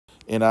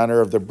in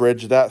honor of the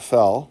bridge that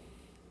fell,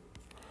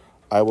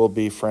 I will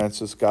be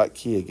Francis Got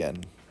Key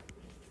again.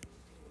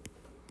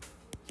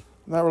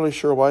 I'm not really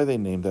sure why they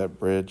named that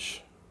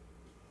bridge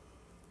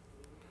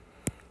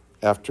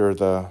after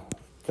the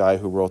guy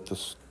who wrote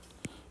this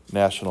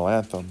national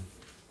anthem.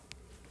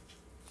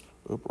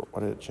 Oop,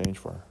 what did it change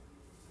for?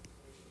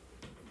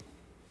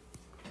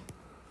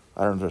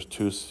 I don't know if there's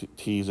two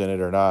T's in it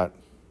or not.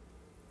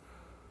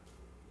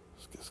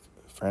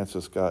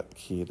 Francis Got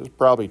Key. There's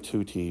probably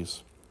two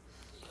T's.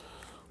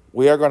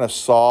 We are going to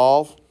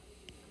solve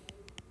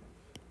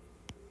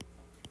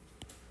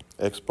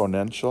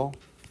exponential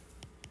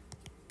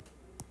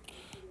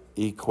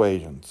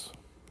equations.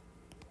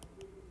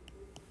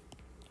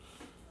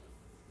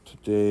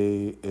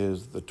 Today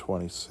is the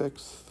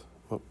 26th,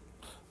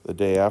 the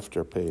day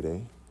after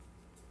payday.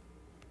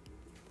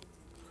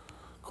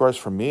 Of course,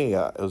 for me,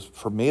 it was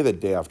the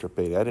day after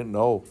payday. I didn't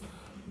know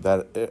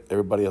that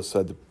everybody else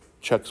said the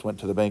checks went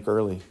to the bank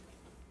early.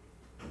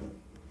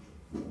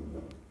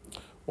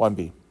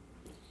 1B.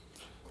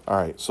 All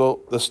right,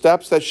 so the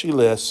steps that she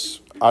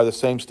lists are the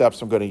same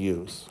steps I'm going to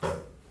use.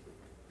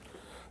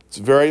 It's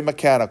very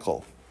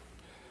mechanical.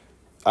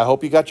 I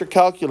hope you got your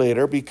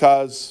calculator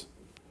because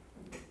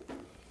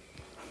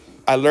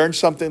I learned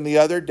something the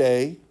other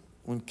day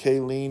when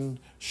Kayleen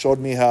showed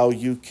me how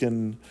you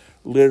can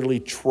literally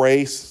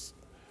trace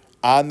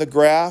on the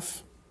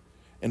graph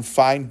and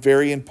find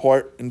very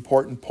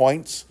important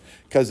points,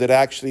 because it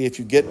actually, if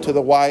you get to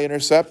the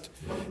y-intercept,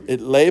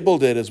 it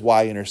labeled it as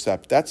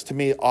y-intercept. That's, to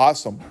me,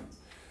 awesome.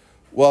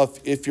 Well,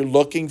 if you're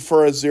looking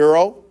for a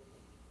 0,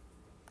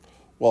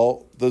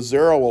 well, the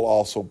 0 will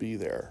also be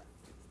there,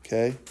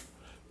 okay?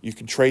 You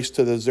can trace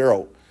to the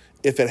 0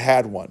 if it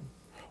had one.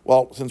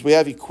 Well, since we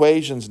have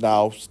equations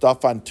now,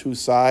 stuff on two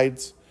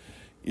sides,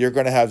 you're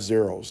going to have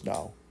zeros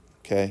now,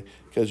 okay?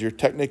 Because you're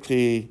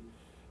technically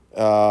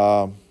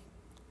going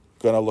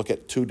to look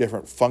at two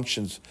different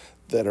functions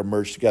that are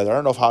merged together. I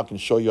don't know how I can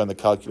show you on the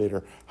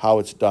calculator how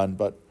it's done,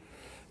 but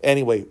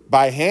anyway,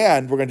 by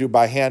hand, we're going to do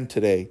by hand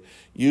today.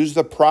 Use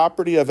the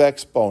property of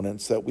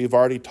exponents that we've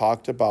already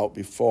talked about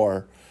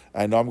before.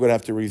 I know I'm going to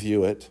have to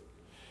review it.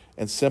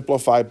 And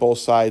simplify both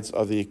sides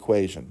of the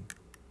equation.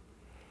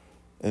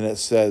 And it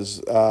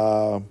says,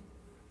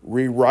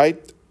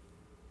 rewrite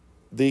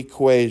the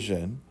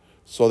equation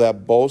so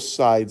that both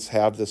sides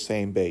have the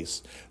same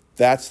base.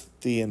 That's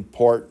the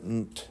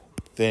important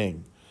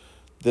thing.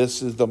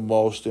 This is the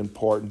most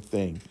important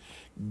thing.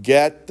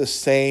 Get the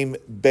same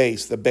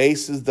base. The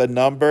base is the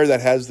number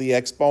that has the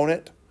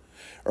exponent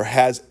or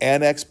has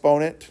an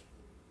exponent.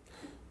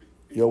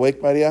 You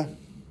awake, Maria?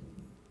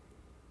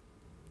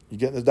 You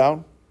getting this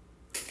down?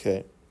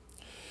 Okay.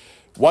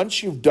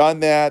 Once you've done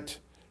that,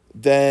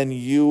 then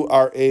you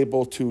are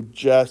able to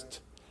just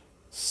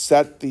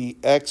set the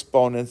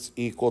exponents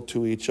equal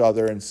to each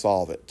other and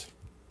solve it.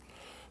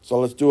 So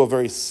let's do a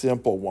very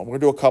simple one. We're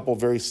going to do a couple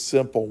very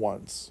simple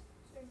ones.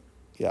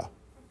 Yeah.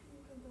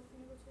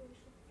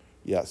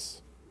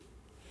 Yes.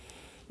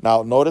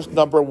 Now, notice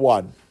number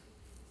 1.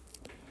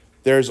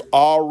 There's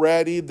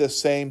already the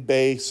same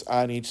base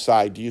on each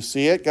side. Do you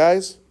see it,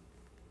 guys?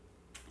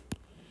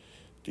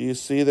 Do you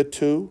see the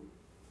 2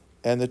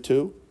 and the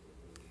 2?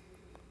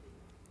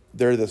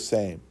 They're the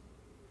same.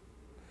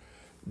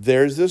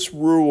 There's this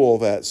rule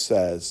that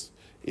says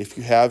if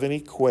you have an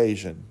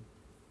equation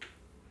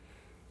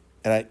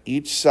and on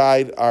each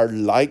side are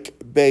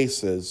like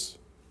bases,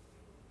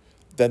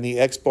 then the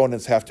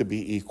exponents have to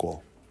be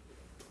equal,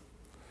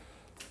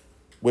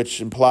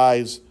 which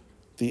implies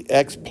the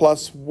x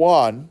plus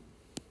 1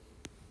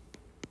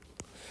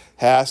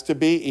 has to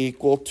be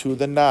equal to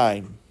the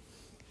 9.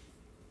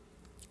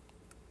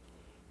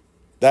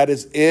 That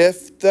is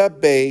if the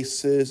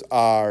bases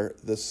are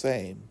the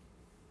same.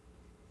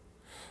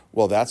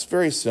 Well, that's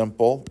very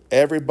simple.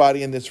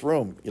 Everybody in this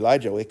room,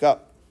 Elijah, wake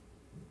up.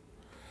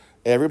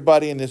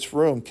 Everybody in this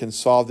room can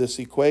solve this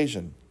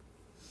equation.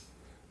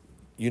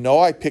 You know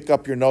I pick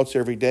up your notes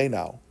every day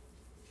now.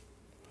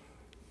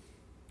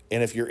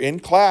 And if you're in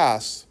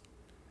class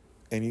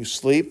and you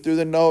sleep through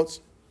the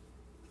notes,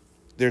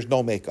 there's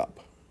no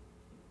makeup.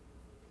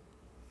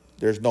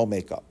 There's no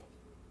makeup.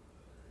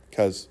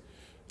 Because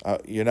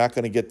you're not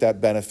going to get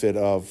that benefit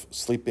of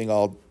sleeping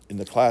all in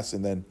the class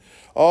and then,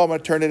 oh, I'm going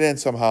to turn it in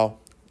somehow.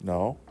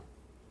 No.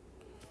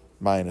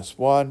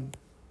 -1,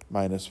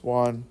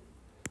 -1,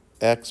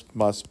 x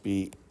must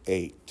be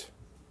 8.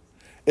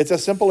 It's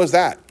as simple as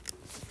that.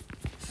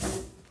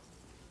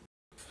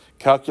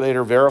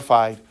 Calculator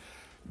verified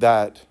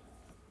that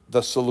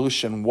the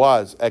solution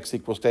was x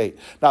equals to 8.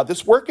 Now,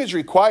 this work is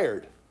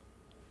required.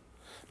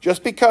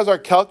 Just because our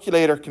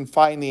calculator can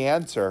find the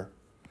answer,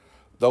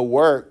 the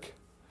work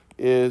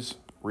is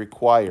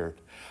required.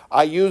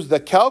 I used the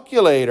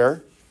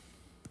calculator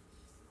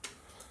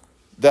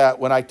that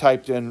when I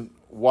typed in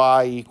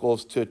y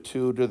equals to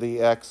 2 to the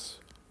x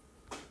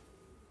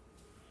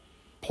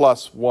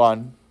plus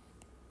 1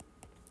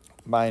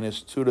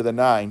 minus 2 to the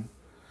 9,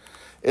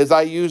 is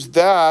I used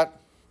that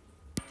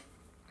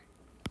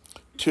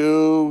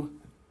to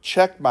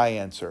check my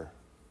answer.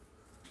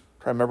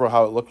 Try to remember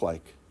how it looked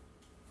like.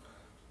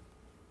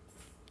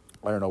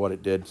 I don't know what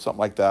it did. Something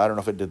like that. I don't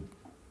know if it did.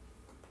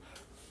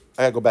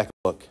 I gotta go back and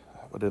look.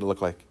 What did it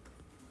look like?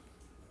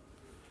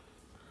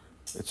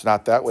 It's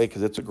not that way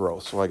because it's a grow.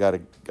 So I gotta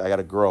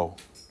grow.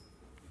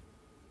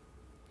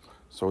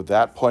 So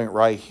that point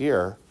right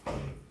here,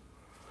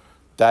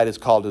 that is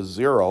called a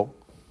 0.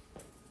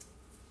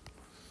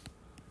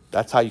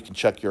 That's how you can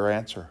check your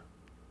answer.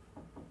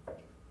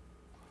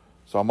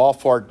 So I'm all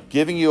for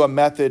giving you a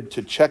method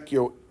to check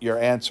your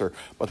answer,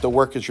 but the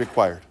work is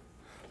required.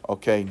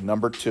 Okay,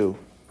 number 2.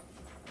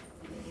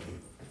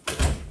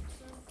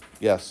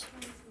 Yes.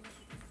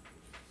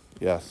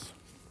 Yes.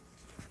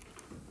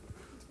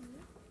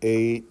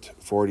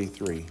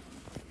 843.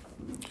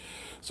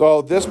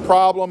 So this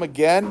problem,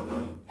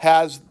 again,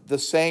 has the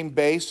same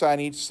base on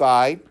each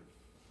side.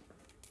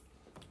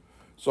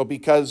 So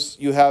because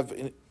you have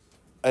an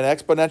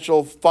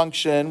exponential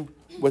function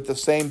with the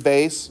same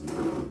base,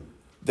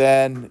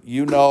 then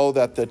you know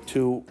that the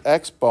two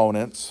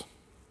exponents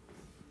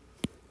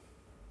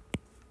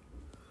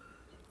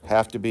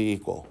have to be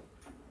equal.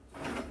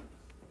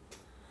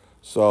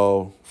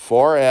 So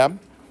 4m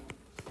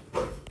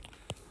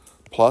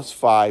plus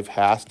 5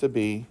 has to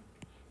be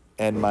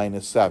n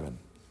minus 7.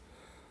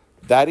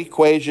 That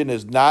equation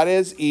is not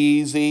as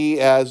easy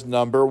as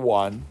number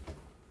 1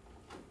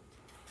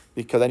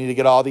 because I need to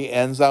get all the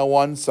n's on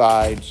one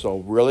side. So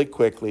really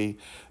quickly,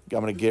 I'm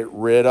going to get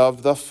rid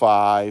of the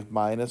 5,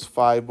 minus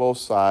 5 both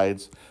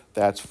sides.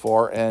 That's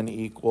 4n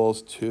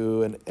equals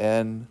 2 and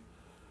n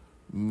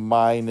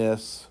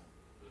minus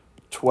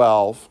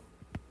 12.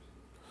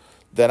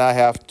 Then I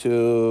have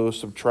to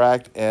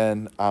subtract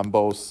n on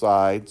both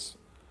sides.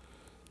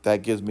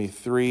 That gives me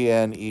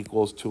 3n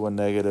equals to a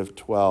negative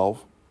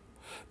 12.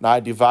 Now I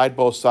divide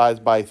both sides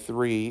by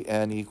 3,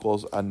 n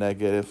equals a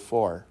negative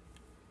 4.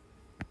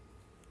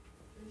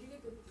 Where'd you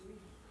get the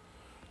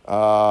 3?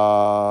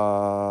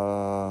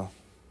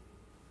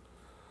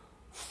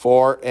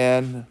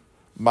 4n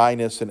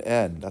minus an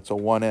n. That's a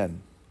 1n.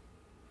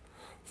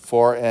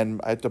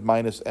 4n, I have to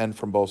minus n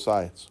from both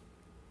sides.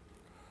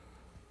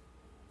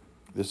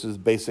 This is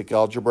basic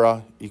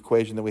algebra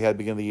equation that we had at the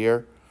beginning of the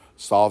year,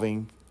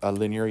 solving a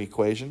linear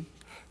equation.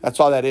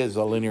 That's all that is,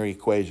 a linear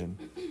equation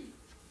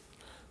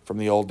from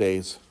the old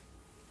days.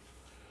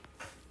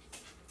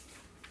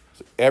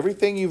 So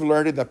everything you've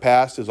learned in the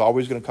past is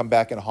always going to come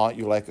back and haunt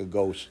you like a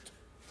ghost.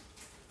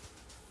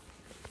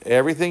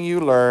 Everything you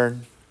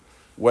learn,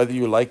 whether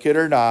you like it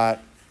or not,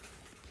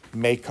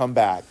 may come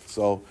back.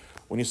 So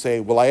when you say,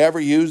 will I ever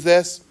use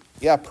this?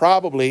 Yeah,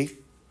 probably.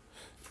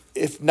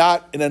 If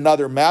not in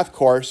another math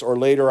course or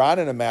later on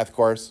in a math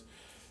course,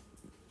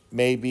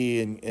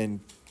 maybe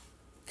in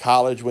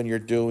college when you're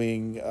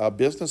doing a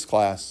business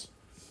class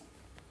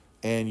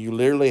and you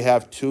literally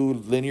have two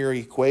linear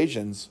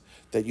equations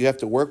that you have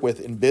to work with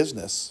in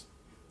business.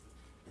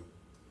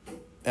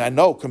 And I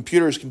know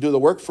computers can do the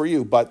work for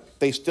you, but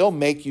they still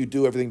make you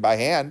do everything by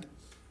hand.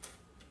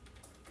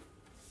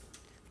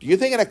 Do you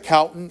think an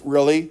accountant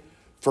really,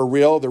 for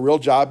real, the real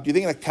job, do you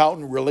think an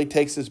accountant really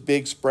takes this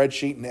big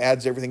spreadsheet and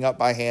adds everything up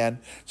by hand,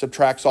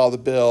 subtracts all the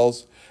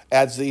bills,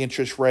 adds the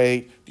interest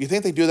rate? Do you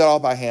think they do that all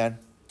by hand?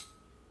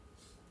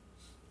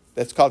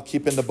 That's called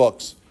keeping the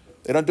books.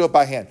 They don't do it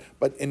by hand.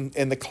 But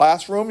in the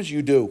classrooms,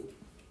 you do.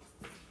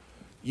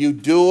 You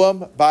do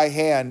them by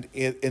hand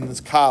in this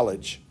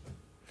college.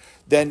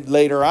 Then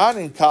later on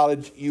in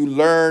college, you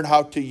learn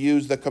how to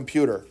use the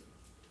computer.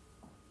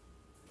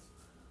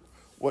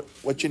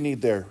 What you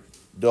need there,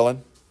 Dylan?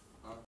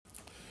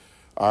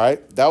 All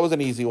right, that was an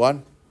easy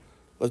one.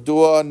 Let's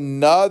do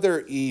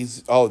another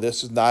easy. Oh,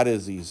 this is not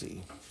as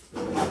easy.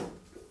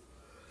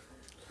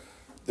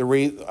 The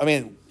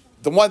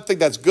one thing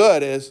that's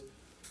good is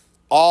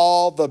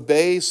all the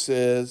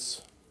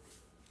bases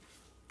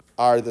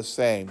are the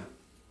same.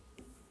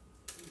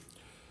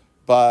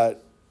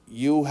 But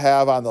you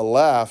have on the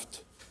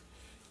left,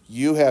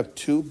 you have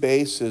two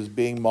bases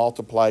being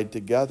multiplied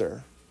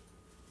together.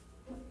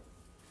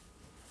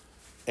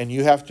 And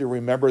you have to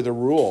remember the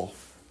rule.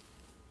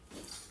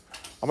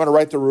 I'm going to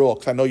write the rule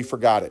because I know you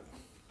forgot it.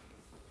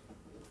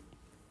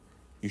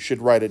 You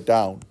should write it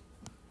down.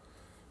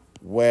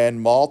 When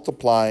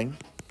multiplying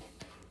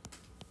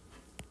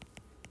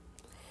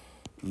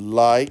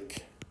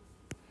like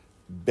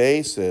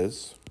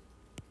bases,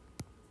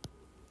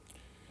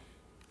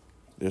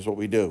 here's what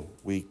we do.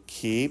 We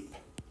keep,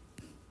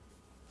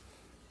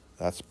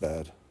 that's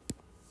bad.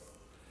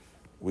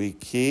 We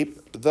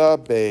keep the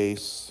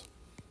base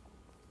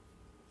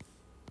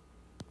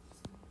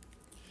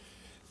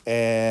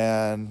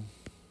and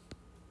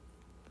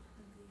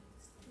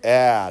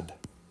add.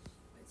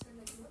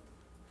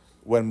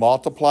 When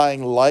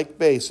multiplying like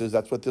bases,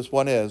 that's what this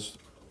one is,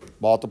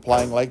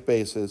 multiplying like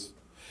bases,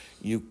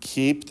 you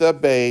keep the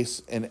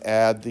base and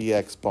add the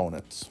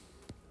exponents.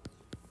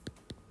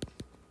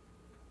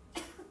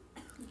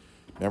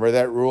 Remember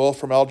that rule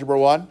from Algebra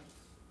 1?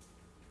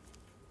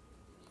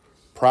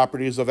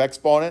 Properties of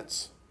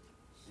exponents?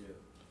 Yeah.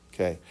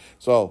 Okay,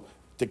 so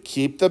to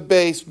keep the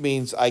base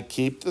means I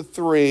keep the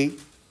 3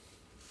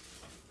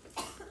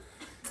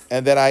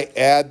 and then I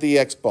add the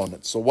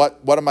exponents. So what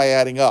am I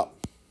adding up?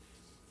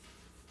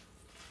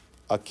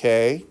 a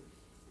k.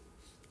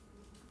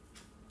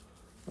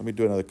 Let me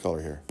do another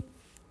color here.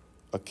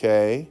 A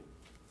k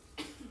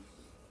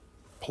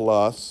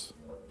plus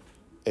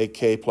a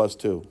k plus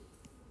 2.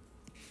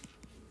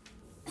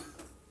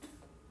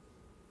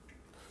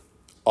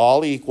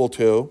 All equal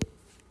to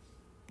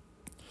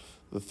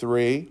the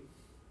 3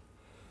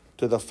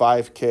 to the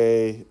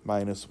 5k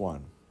minus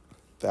 1.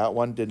 That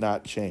one did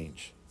not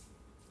change.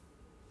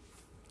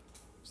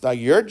 So now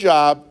your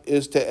job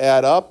is to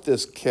add up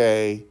this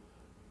k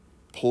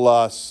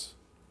plus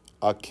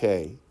a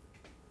k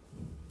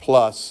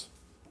plus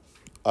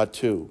a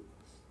 2.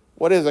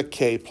 What is a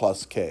k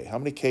plus k? How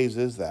many k's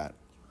is that?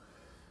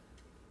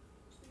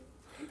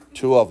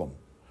 2 of them.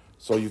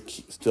 So you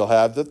still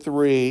have the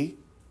 3.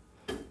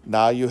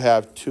 Now you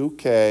have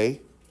 2k.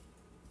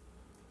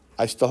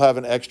 I still have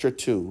an extra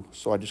 2,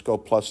 so I just go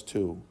plus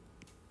 2.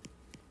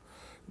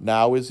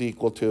 Now is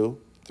equal to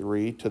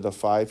 3 to the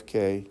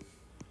 5k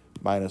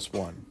minus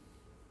 1.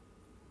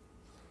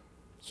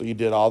 So you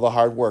did all the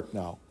hard work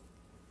now.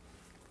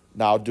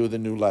 Now do the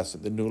new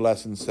lesson. The new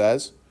lesson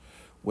says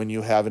when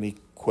you have an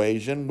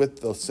equation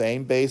with the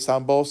same base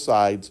on both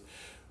sides,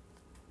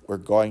 we're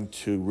going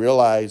to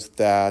realize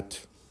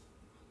that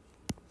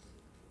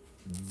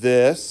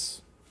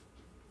this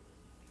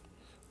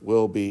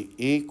will be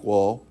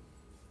equal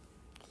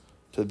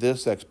to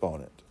this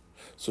exponent.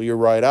 So you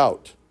write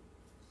out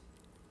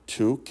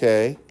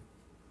 2k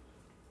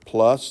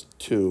plus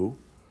 2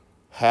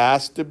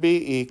 has to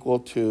be equal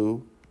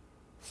to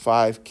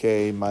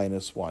 5k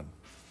minus 1.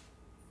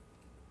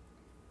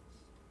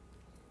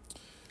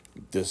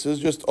 This is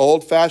just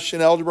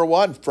old-fashioned Algebra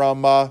 1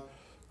 from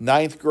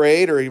 9th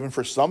grade, or even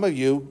for some of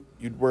you,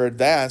 you were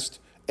advanced,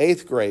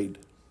 8th grade.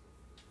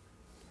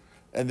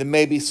 And then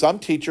maybe some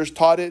teachers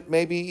taught it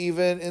maybe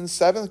even in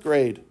 7th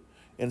grade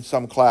in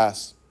some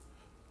class.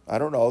 I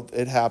don't know,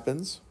 it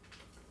happens.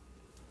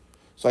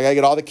 So I got to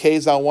get all the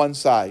k's on one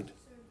side.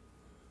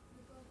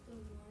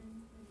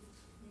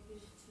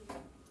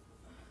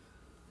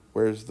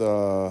 Where's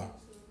the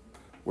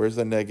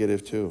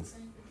negative 2?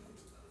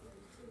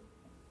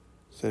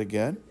 Say it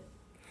again.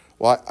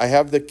 Well, I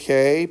have the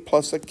k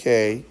plus a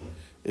k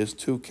is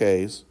 2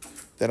 k's.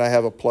 Then I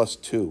have a plus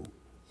 2.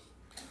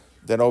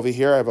 Then over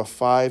here I have a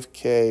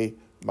 5k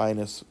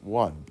minus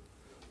 1.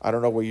 I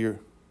don't know where you're...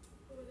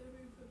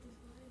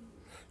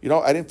 You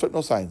know, I didn't put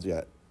no signs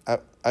yet. I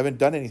haven't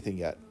done anything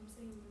yet.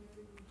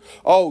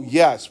 Oh,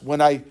 yes.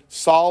 When I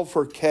solve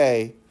for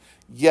k,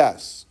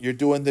 yes, you're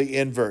doing the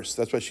inverse.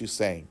 That's what she's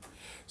saying.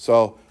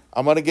 So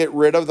I'm going to get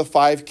rid of the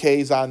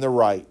 5k's on the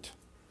right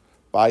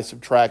by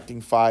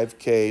subtracting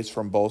 5k's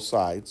from both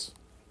sides.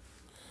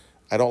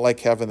 I don't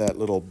like having that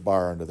little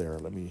bar under there.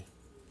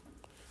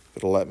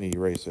 It'll let me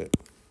erase it.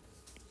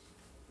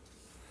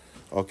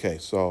 Okay,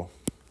 so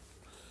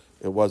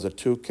it was a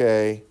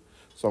 2k.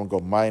 So I'm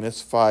going to go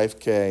minus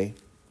 5k.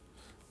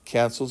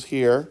 Cancels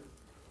here.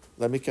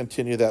 Let me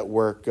continue that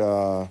work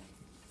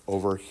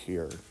over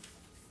here.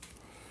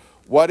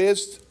 What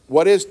is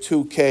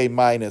 2k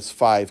minus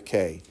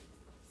 5k?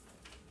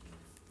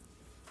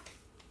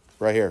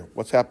 Right here.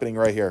 What's happening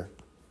right here?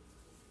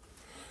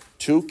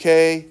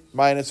 2k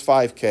minus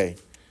 5k.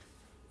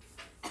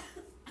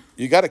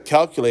 You got a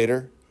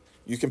calculator.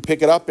 You can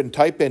pick it up and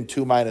type in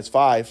 2 minus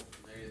 5.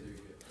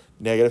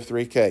 Negative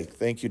 3k.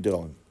 Thank you,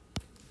 Dylan.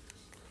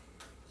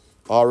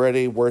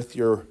 Already worth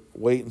your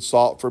weight in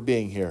salt for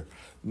being here.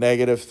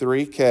 Negative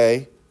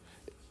 3k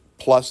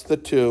plus the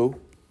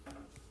 2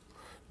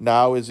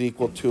 now is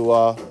equal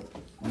to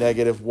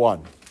negative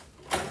 1.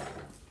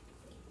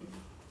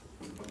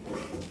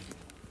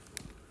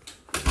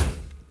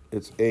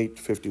 It's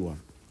 8:51.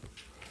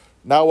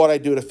 Now what I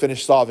do to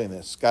finish solving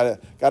this?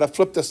 Gotta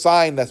flip the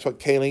sign. That's what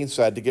Kayleen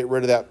said, to get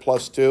rid of that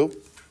plus 2.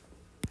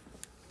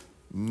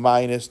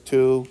 Minus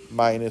 2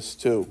 minus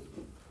 2.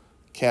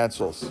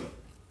 Cancels.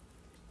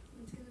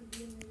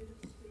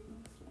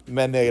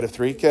 Negative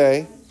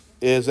 3k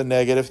is a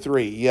negative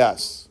 3.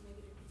 Yes.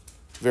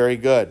 Very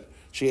good.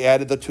 She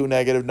added the 2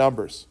 negative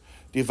numbers.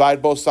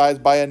 Divide both sides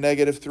by a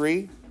negative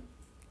 3.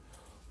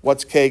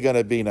 What's k going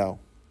to be now?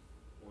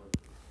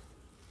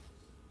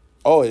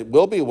 Oh, it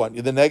will be 1.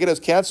 The negatives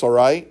cancel,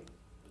 right?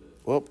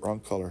 Whoop, wrong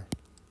color.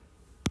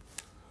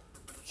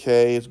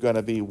 K is going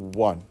to be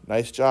 1.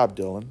 Nice job,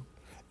 Dylan.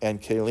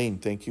 And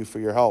Kayleen, thank you for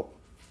your help.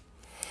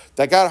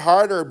 That got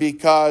harder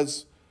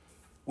because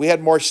we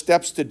had more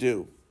steps to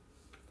do.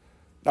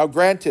 Now,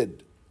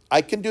 granted,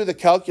 I can do the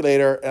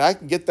calculator, and I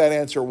can get that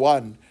answer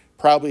 1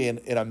 probably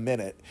in a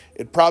minute.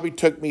 It probably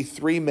took me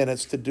 3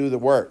 minutes to do the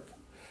work.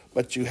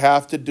 But you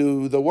have to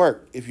do the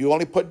work. If you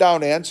only put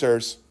down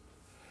answers,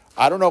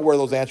 I don't know where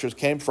those answers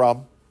came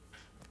from.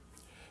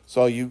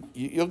 So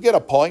you'll get a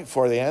point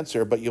for the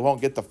answer, but you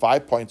won't get the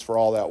 5 points for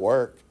all that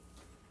work.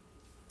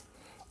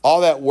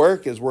 All that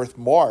work is worth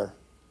more.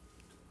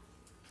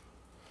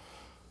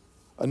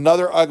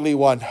 Another ugly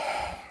one.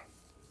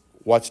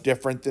 What's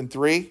different than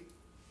 3?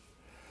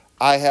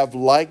 I have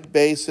like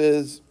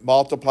bases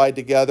multiplied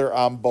together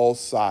on both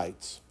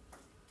sides.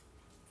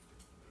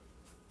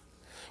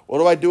 What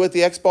do I do with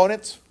the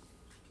exponents?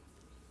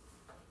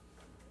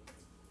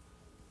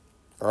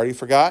 Already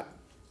forgot?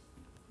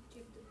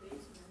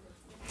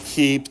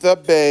 Keep the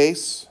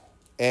base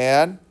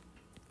and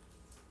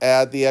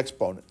add the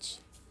exponents.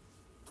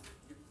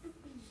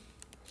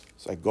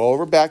 So I go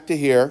over back to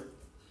here.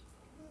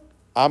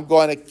 I'm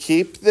going to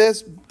keep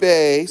this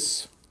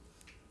base,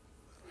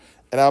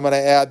 and I'm going to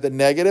add the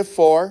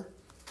 -4.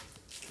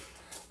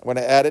 I'm going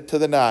to add it to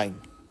the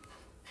 9.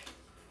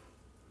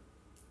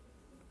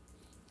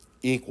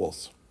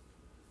 Equals.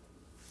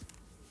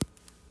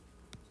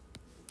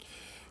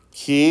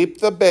 Keep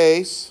the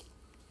base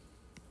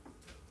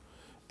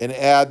and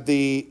add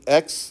the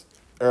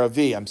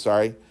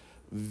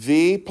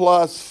v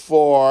plus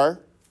 4,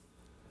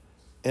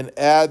 and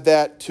add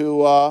that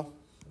to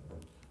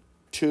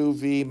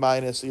 2v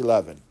minus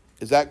 11.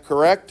 Is that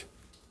correct?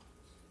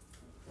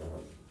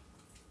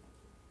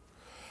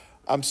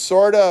 I'm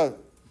sort of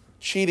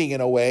cheating in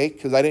a way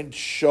because I didn't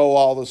show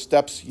all the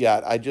steps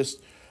yet. I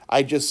just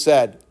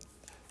said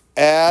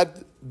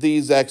add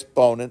these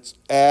exponents,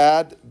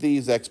 add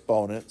these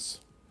exponents.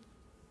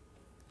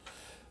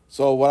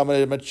 So what I'm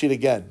going to cheat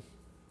again.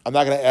 I'm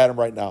not going to add them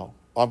right now.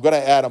 I'm going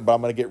to add them, but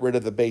I'm going to get rid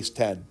of the base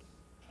 10.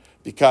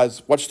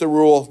 Because what's the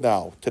rule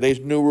now? Today's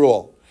new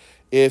rule.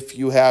 If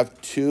you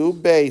have two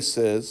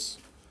bases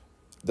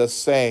the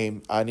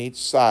same on each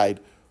side,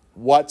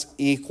 what's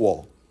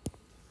equal?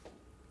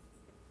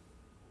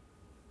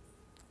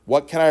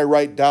 What can I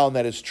write down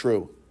that is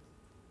true?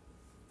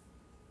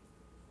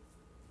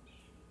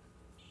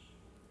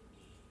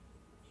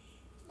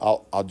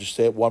 I'll just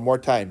say it one more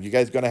time. You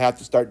guys are going to have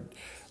to start.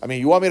 I mean,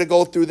 you want me to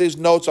go through these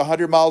notes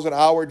 100 miles an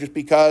hour just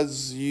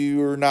because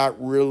you're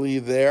not really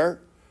there?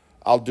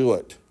 I'll do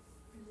it.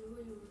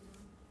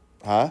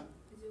 Huh?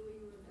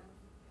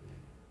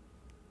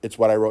 It's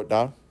what I wrote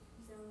down?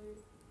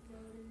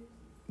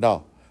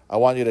 No. I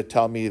want you to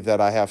tell me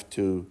that I have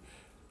to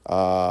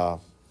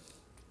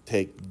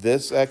take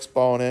this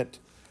exponent,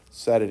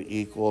 set it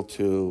equal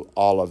to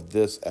all of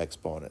this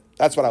exponent.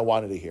 That's what I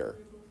wanted to hear.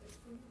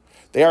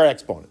 They are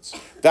exponents.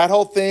 That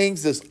whole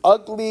thing's this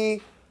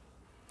ugly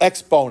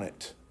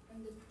exponent.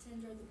 And the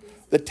 10s are the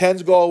bases. The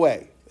 10s go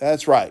away.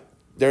 That's right.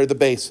 They're the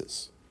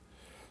bases.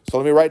 So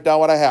let me write down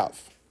what I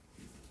have.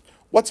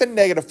 What's a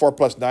 -4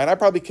 plus 9? I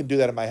probably can do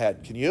that in my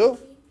head. Can you?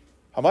 14.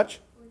 How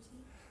much?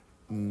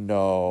 14.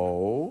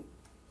 No.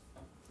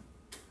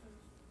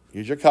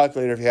 Use your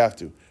calculator if you have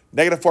to.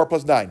 -4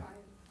 plus 9?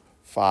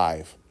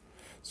 5.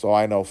 So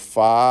I know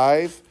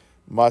 5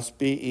 must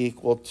be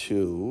equal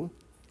to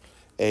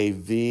a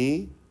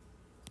v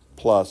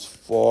plus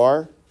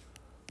 4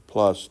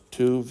 plus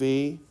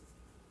 2v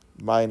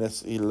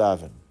minus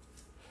 11.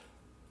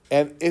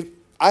 And if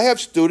I have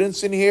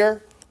students in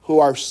here who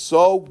are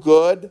so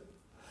good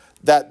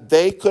that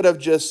they could have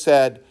just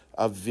said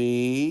a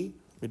v,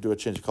 let me do a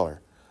change of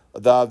color.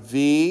 The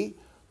v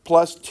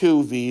plus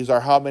 2 v's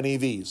are how many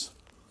v's?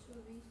 2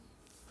 V's.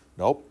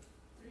 Nope.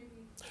 3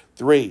 V's.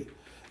 3.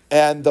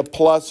 And the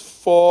plus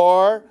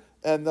 4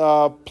 and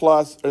the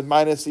plus or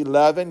minus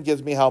 11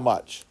 gives me how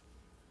much?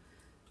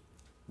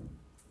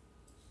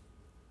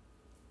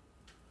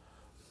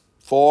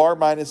 4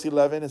 minus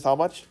 11 is how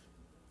much?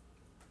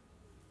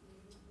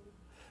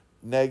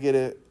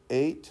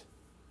 -8.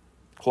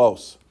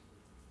 Close.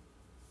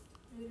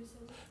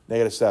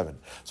 -7.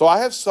 So I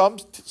have some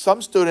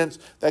students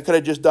that could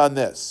have just done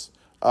this.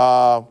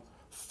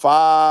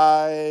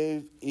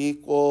 5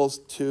 equals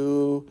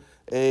to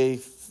a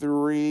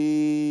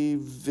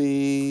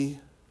 3v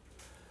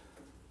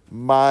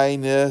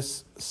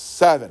minus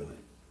 7.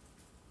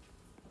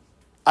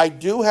 I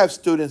do have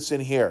students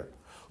in here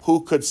who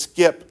could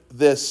skip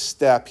this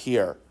step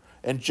here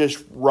and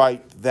just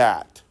write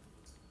that.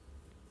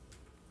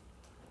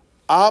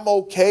 I'm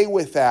okay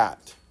with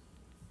that.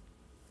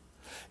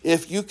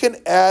 If you can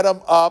add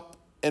them up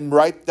and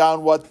write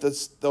down what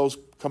those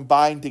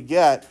combine to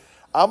get,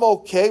 I'm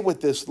okay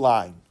with this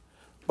line.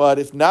 But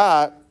if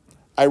not,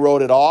 I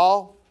wrote it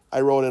all.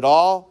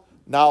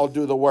 Now I'll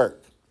do the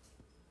work.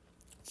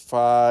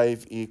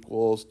 5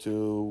 equals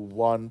to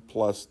 1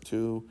 plus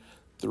 2,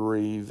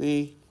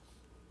 3v.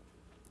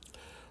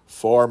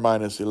 4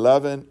 minus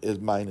 11 is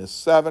minus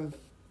 7.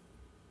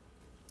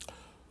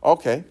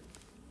 Okay.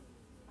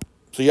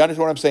 So you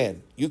understand what I'm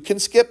saying? You can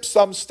skip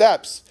some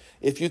steps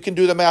if you can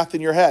do the math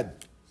in your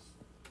head.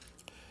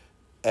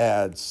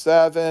 Add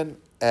 7,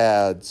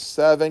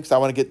 because I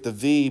want to get the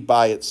v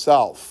by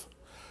itself.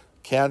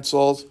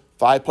 Cancels.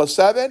 5 plus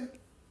 7?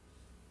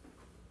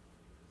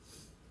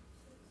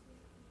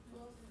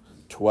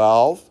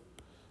 12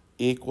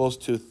 equals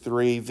to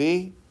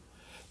 3v.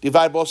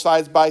 Divide both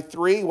sides by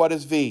 3. What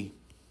is v?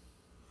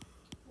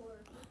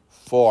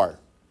 4.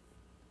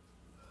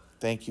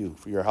 Thank you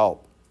for your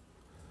help.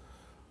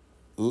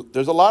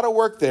 There's a lot of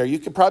work there. You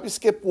could probably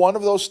skip one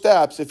of those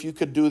steps if you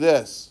could do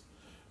this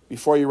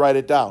before you write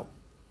it down.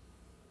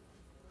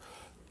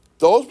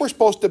 Those were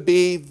supposed to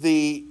be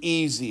the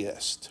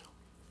easiest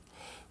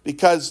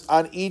because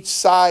on each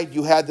side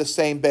you had the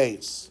same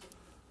base.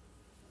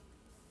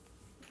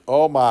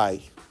 Oh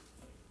my.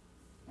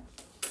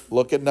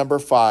 Look at number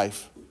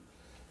 5.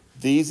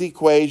 These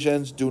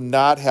equations do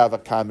not have a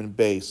common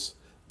base.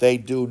 They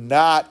do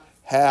not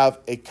have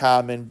a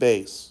common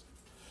base.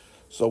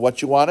 So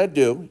what you want to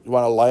do, you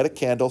want to light a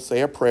candle,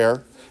 say a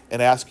prayer,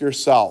 and ask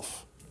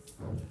yourself,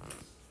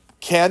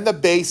 can the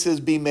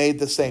bases be made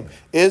the same?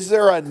 Is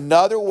there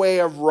another way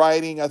of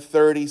writing a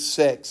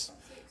 36? 6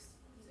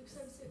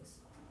 times 6.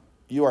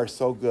 You are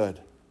so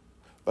good.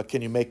 But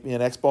can you make me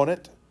an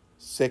exponent?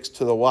 6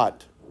 to the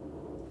what?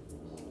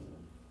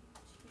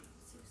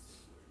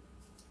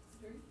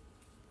 30.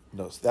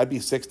 No, so that'd be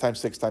 6 times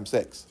 6 times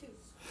 6. 2.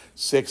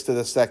 6 to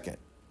the second.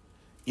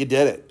 You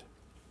did it.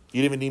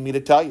 You didn't even need me to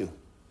tell you.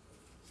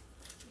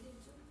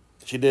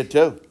 She did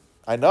too.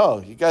 I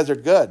know. You guys are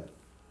good.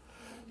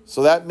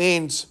 So that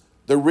means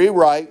the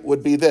rewrite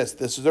would be this.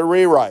 This is a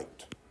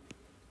rewrite.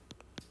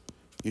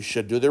 You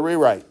should do the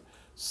rewrite.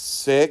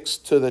 6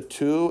 to the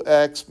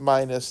 2x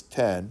minus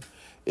 10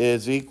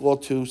 is equal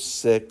to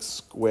 6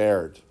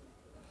 squared.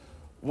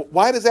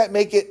 Why does that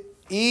make it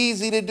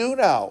easy to do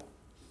now?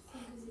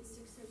 Because it's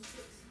 6 times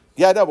 6.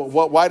 Yeah, I know, but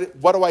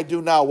what do I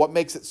do now? What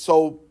makes it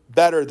so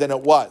better than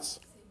it was?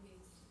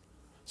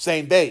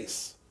 Same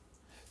base.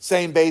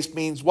 Same base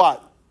means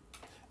what?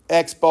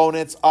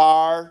 Exponents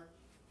are?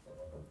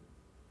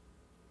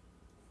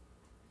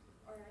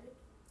 Are added.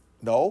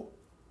 No.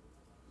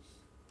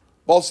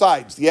 Both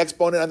sides. The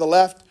exponent on the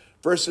left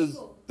versus,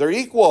 they're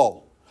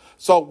equal.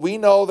 So we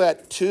know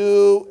that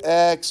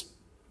 2x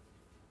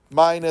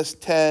minus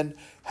 10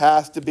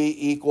 has to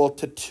be equal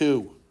to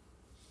 2.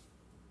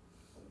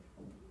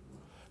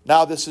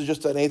 Now this is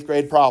just an 8th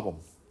grade problem.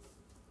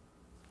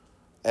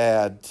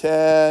 Add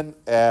 10,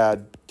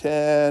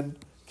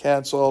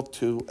 cancel,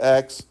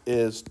 2x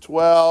is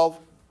 12.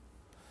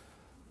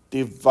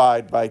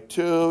 Divide by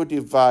 2,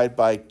 divide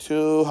by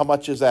 2. How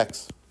much is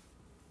x?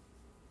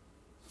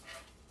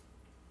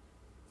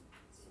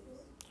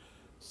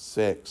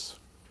 6.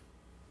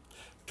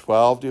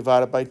 12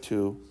 divided by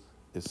 2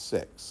 is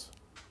 6.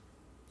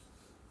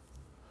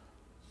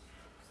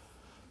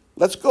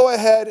 Let's go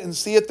ahead and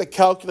see if the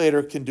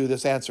calculator can do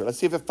this answer. Let's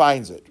see if it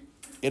finds it.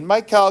 In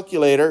my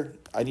calculator,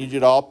 I need you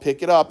to all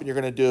pick it up, and you're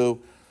going to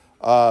do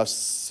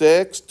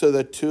 6 to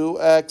the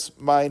 2x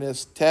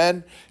minus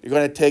 10. You're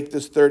going to take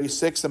this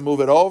 36 and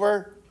move it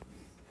over.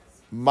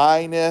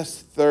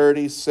 Minus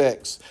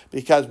 36.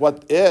 Because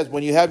what is,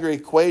 when you have your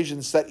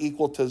equation set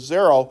equal to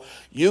 0,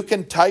 you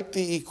can type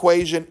the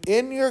equation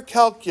in your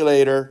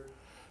calculator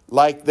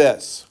like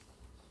this.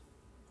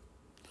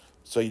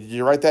 So did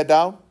you write that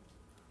down?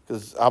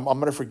 Because I'm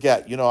going to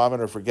forget. You know I'm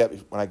going to forget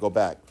when I go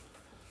back.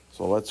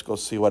 So let's go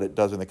see what it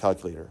does in the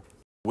calculator.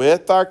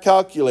 With our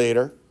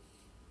calculator,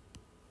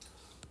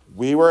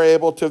 we were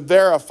able to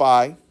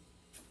verify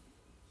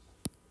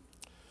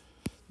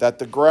that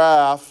the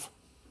graph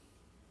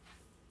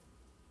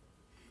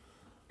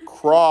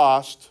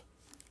crossed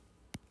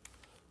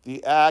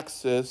the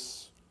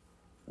axis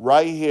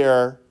right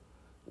here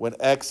when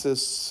x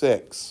is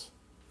 6.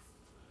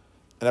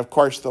 And of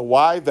course, the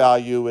y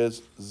value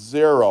is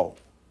 0.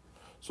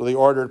 So the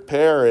ordered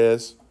pair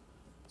is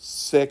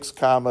 6,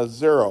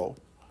 0,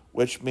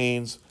 which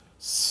means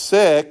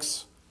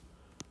 6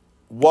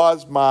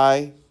 was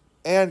my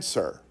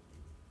answer.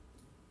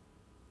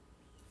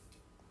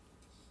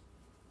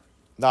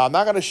 Now, I'm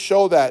not going to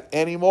show that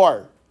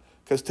anymore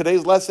because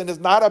today's lesson is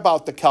not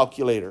about the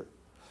calculator.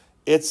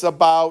 It's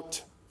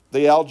about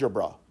the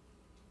algebra.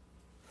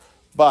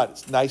 But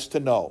it's nice to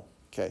know.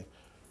 Okay.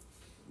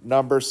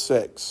 Number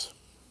 6.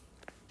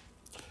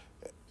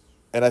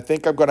 And I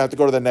think I'm going to have to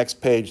go to the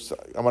next page. So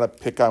I'm going to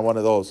pick on one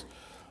of those.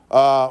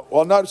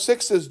 Well, no,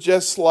 6 is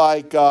just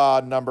like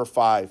number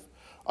 5.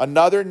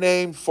 Another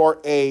name for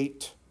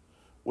 8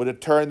 would have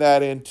turned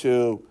that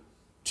into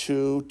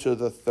 2 to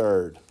the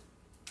 3rd.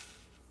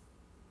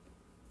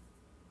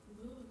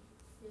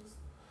 Yes.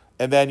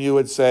 And then you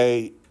would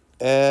say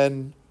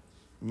n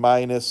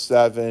minus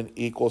 7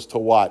 equals to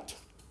what?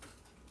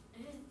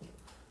 And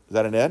Is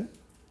that an n?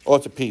 Oh,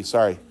 it's a p,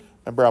 sorry.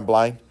 Remember, I'm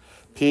blind.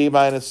 P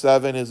minus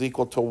 7 is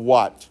equal to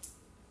what?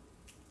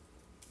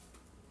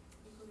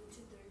 equal to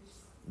 2 thirds.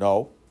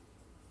 No,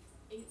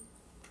 8.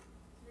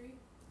 3.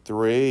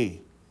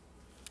 3.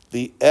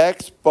 The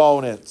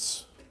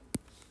exponents,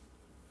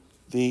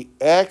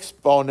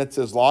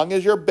 as long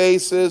as your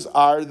bases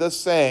are the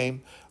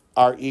same,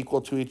 are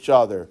equal to each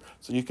other.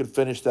 So you can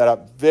finish that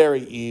up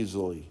very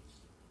easily.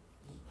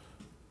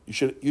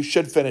 You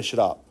should finish it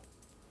up.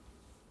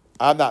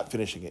 I'm not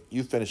finishing it.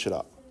 You finish it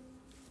up.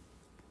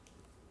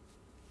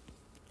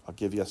 I'll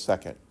give you a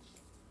second.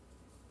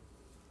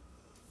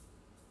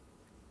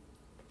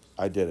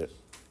 I did it.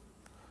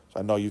 So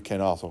I know you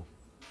can also.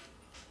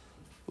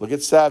 Look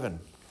at 7.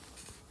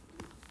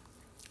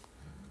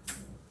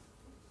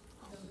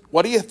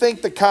 What do you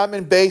think the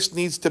common base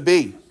needs to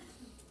be?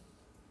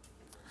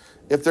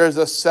 If there's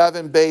a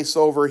 7 base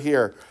over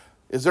here,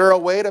 is there a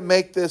way to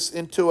make this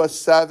into a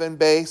 7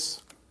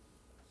 base?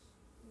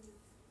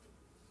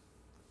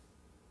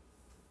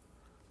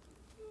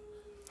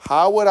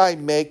 How would I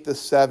make the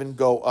 7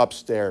 go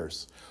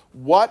upstairs?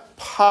 What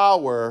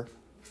power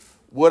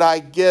would I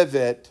give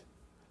it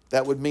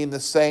that would mean the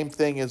same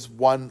thing as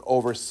 1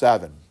 over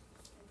 7?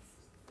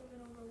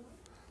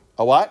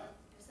 A what?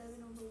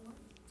 7/1.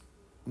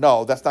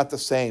 No, that's not the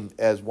same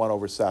as 1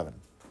 over 7.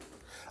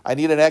 I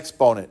need an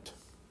exponent.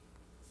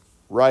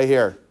 Right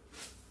here.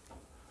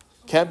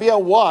 Can be a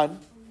 1.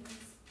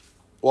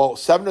 Well,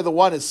 7 to the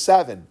 1 is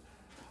 7.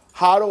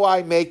 How do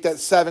I make that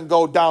 7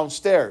 go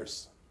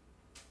downstairs?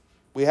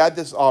 We had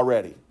this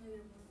already.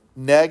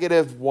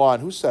 -1.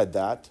 Who said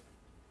that?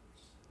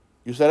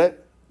 You said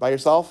it by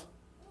yourself?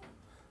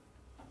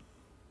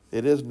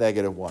 It is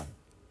 -1.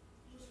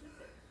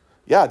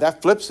 Yeah,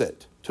 that flips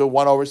it to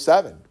 1 over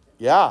 7.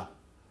 Yeah.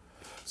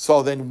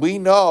 So then we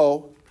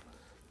know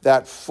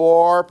that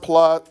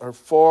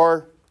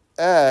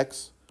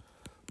 4x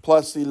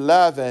plus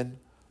 11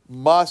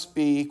 must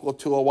be equal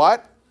to a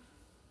what?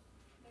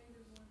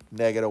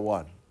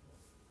 -1.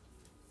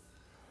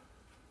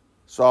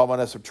 So I'm going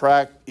to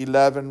subtract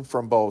 11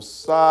 from both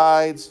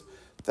sides.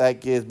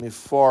 That gives me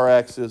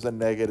 4x is a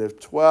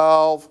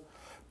 -12.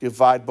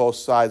 Divide both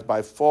sides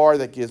by 4.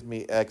 That gives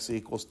me x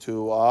equals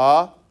to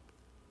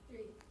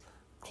 3.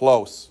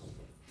 close.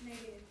 -3.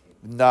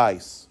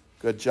 Nice.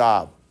 Good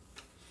job.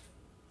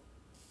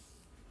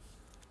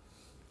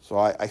 So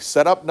I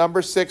set up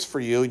number 6 for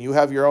you, and you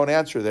have your own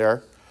answer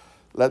there.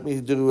 Let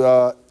me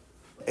do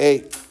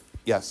 8.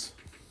 Yes.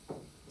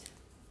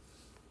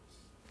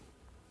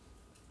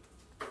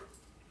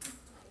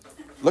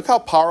 Look how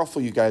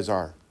powerful you guys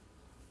are.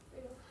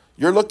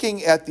 You're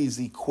looking at these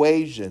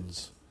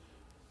equations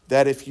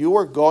that if you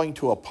were going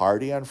to a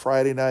party on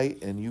Friday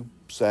night and you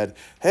said,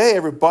 hey,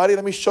 everybody,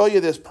 let me show you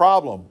this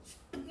problem.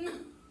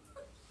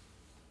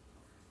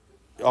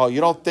 Oh,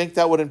 you don't think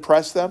that would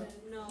impress them?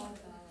 No.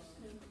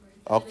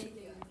 Okay.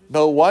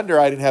 No wonder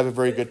I didn't have a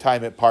very good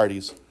time at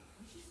parties.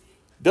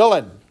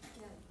 Dylan,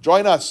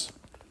 join us.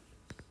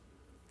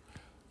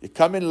 You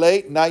come in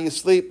late, now you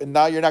sleep, and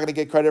now you're not going to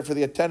get credit for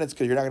the attendance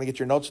because you're not going to get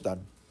your notes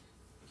done.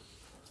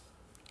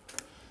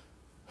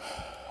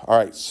 All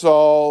right,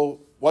 so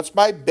what's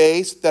my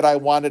base that I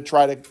want to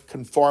try to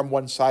conform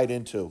one side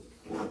into?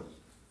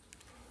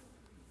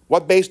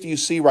 What base do you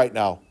see right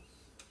now?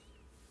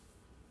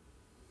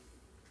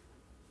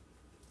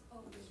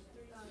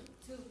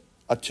 2.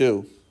 A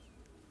 2.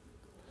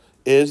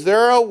 Is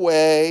there a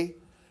way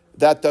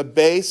that the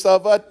base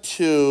of a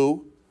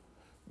 2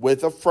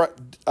 with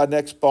an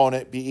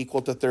exponent be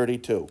equal to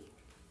 32?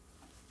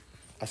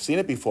 I've seen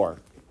it before.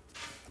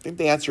 I think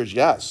the answer is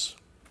yes.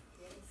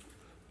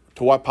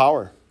 To what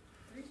power?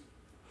 3.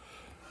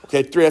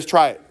 Okay, 3, let's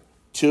try it.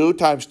 2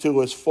 times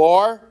 2 is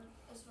 4,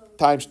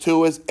 times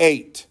 2 is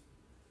 8.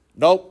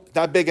 Nope,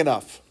 not big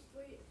enough.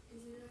 Wait,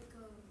 is it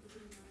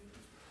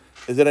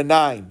like Is it a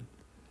 9?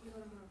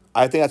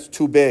 I think that's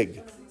too big.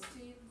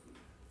 16?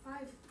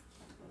 5.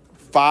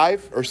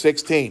 5 or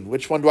 16?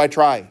 Which one do I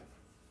try? 5.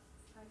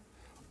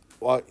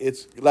 Well,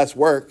 it's less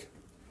work.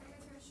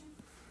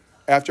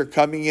 After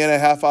coming in a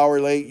half hour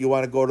late, you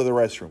want to go to the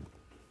restroom.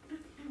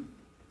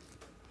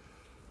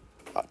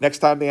 Next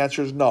time the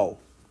answer is no.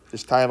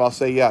 This time I'll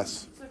say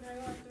yes. So can I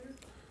go after?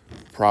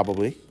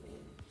 Probably.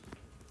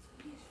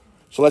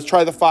 So let's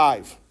try the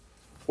 5.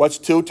 What's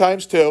 2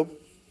 times 2?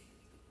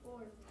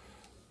 4.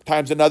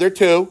 Times another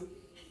 2?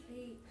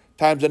 8.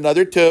 Times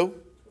another 2?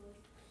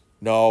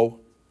 No.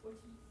 14.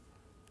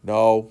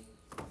 No.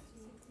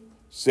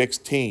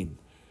 16.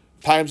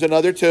 Times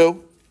another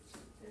 2?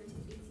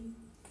 18.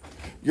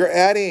 You're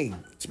adding.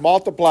 It's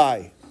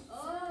multiply.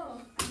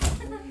 Oh.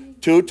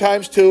 2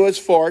 times 2 is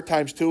 4,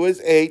 times 2 is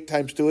 8,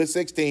 times 2 is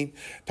 16,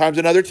 times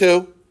another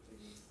 2?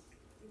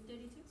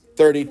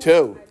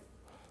 32.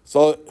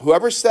 So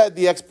whoever said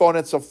the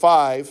exponents of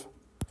 5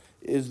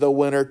 is the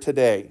winner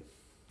today.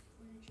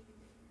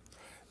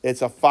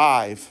 It's a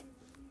 5.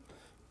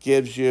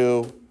 Gives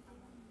you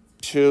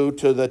 2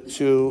 to the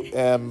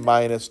 2m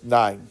minus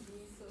 9.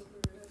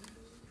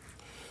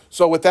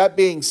 So with that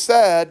being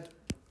said,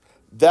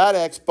 that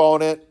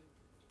exponent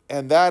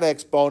and that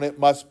exponent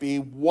must be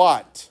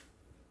what?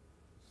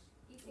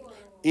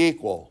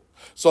 Equal.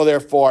 So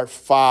therefore,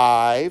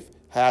 5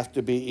 has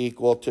to be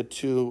equal to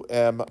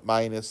 2m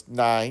minus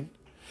 9.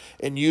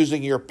 And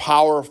using your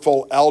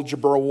powerful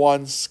Algebra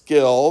 1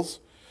 skills,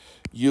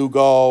 you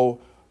go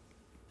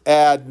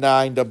add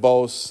 9 to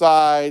both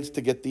sides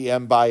to get the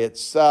m by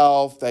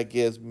itself. That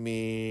gives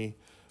me,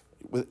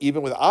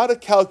 even without a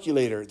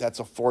calculator,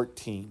 that's a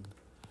 14.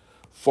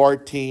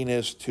 14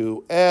 is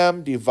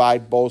 2m.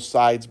 Divide both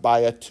sides by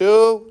a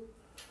 2.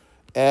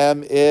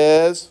 M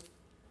is,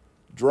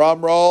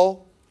 drum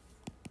roll,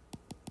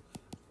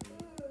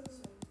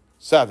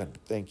 7.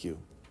 Thank you.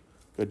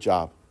 Good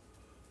job.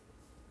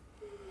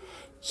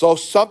 So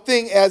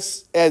something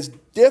as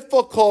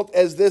difficult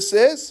as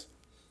this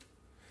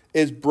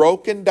is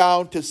broken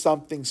down to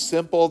something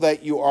simple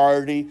that you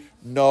already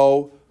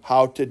know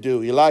how to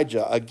do.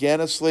 Elijah,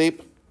 again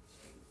asleep.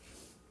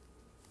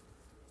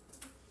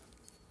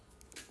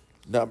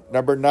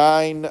 Number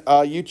 9,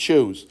 you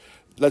choose.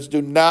 Let's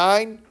do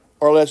 9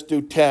 or let's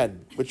do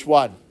 10. Which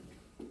one?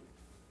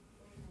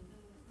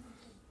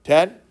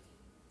 10?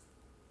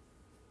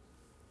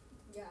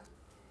 Yeah.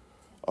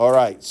 All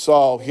right,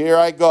 so here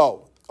I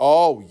go.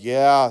 Oh,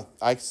 yeah,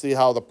 I see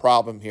how the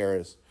problem here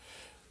is.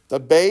 The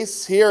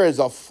base here is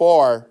a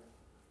 4,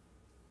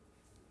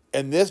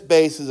 and this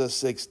base is a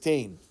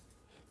 16.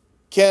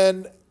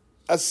 Can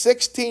a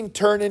 16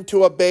 turn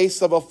into a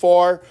base of a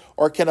 4,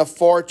 or can a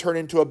 4 turn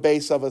into a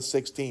base of a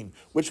 16?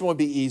 Which one would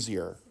be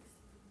easier?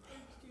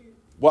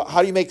 Well,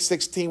 how do you make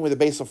 16 with a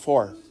base of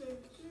 4?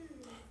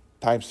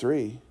 Times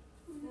 3.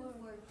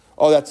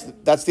 Oh,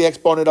 that's the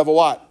exponent of a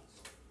what?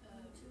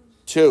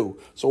 2.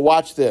 So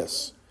watch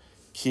this.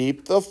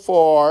 Keep the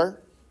 4.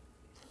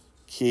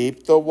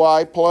 Keep the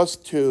y plus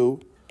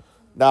 2.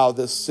 Now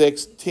the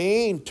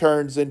 16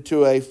 turns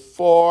into a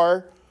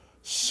 4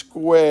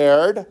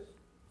 squared.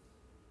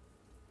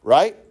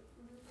 Right?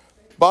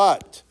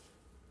 But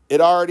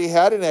it already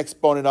had an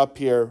exponent up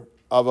here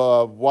of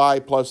a y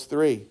plus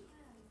 3.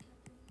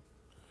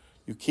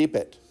 You keep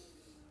it.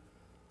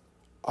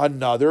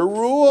 Another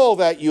rule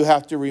that you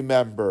have to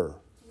remember.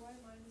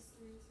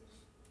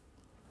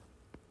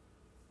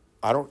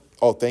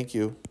 Oh, thank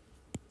you.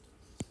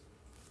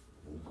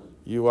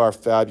 You are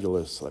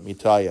fabulous, let me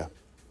tell you.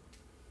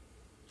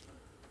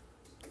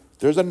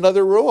 There's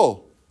another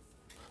rule.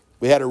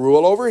 We had a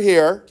rule over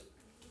here.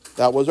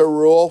 That was a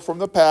rule from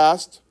the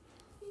past.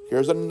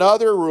 Here's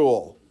another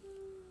rule.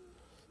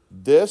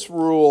 This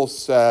rule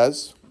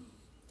says,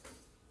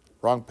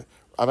 I'm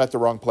at the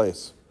wrong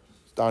place.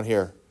 It's down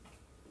here.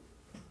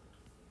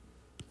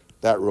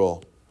 That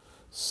rule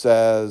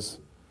says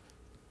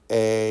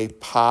a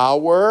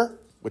power,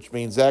 which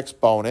means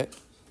exponent,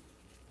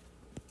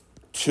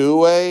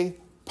 to a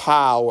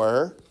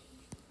power,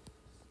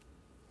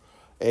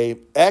 a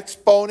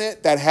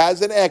exponent that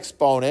has an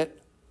exponent,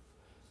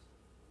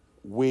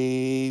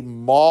 we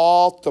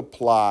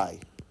multiply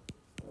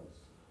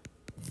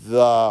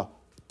the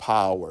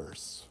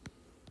powers.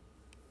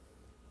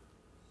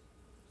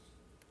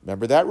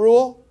 Remember that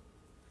rule?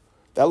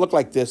 That looked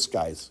like this,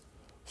 guys.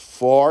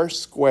 4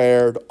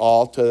 squared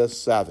all to the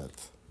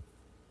 7th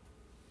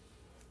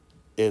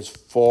is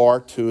 4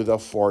 to the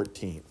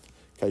 14th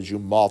because you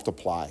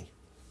multiply.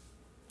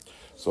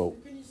 So,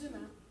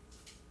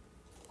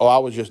 oh, I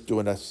was just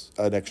doing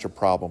an extra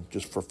problem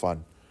just for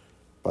fun.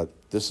 But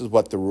this is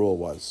what the rule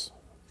was.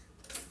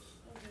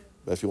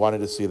 But if you wanted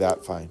to see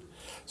that, fine.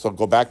 So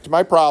go back to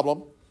my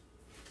problem.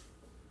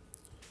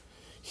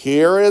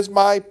 Here is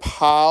my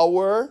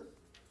power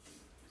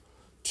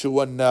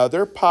to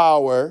another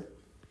power.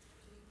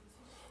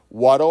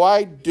 What do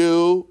I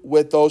do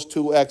with those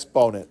two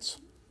exponents?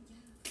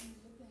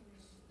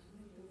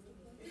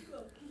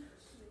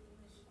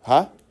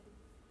 Huh?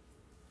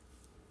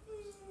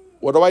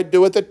 What do I do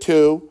with the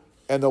 2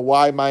 and the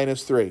y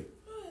minus 3?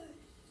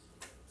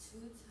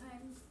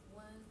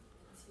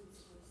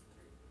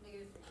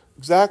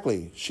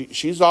 Exactly.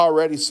 She's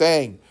already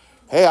saying,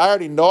 hey, I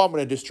already know I'm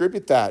going to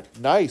distribute that.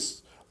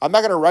 Nice. I'm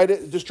not going to write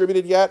it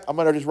distributed yet. I'm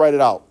going to just write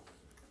it out.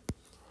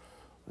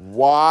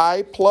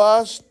 Y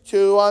plus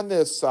 2 on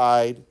this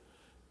side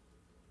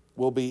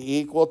will be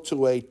equal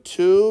to a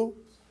 2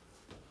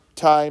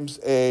 times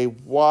a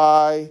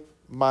y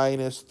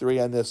minus 3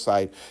 on this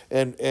side.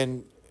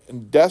 And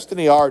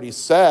Destiny already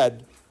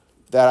said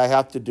that I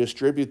have to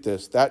distribute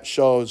this. That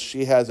shows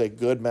she has a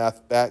good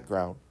math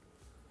background.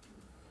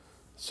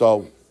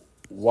 So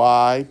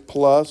y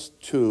plus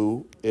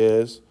 2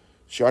 is,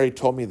 she already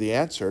told me the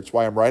answer. That's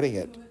why I'm writing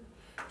it.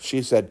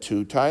 She said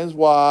 2 times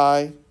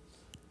y,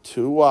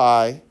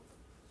 2y.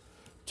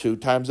 2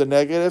 times a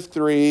negative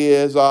 3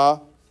 is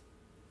a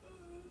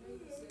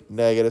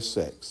negative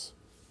 6.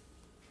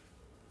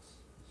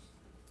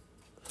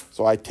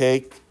 So I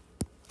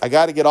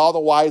got to get all the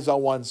y's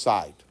on one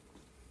side.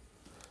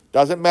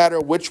 Doesn't matter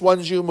which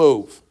ones you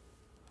move.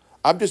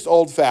 I'm just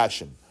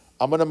old-fashioned.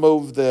 I'm going to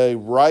move the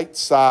right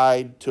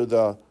side to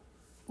the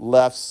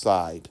left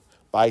side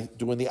by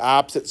doing the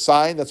opposite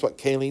sign. That's what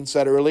Kayleen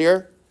said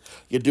earlier.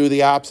 You do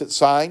the opposite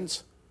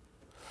signs.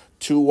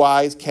 2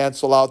 y's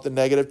cancel out the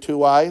negative 2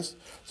 y's.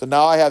 So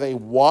now I have a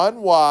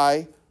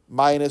 1y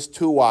minus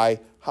 2y.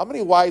 How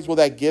many y's will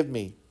that give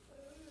me?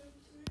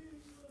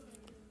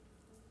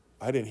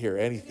 I didn't hear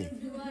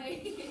anything.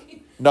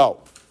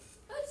 No.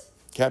 What?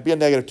 Can't be a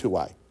negative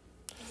 2y. You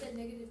said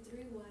negative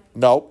 3y.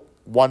 Nope.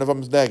 One of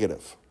them's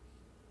negative.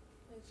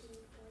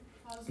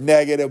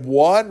 Negative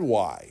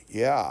 1y.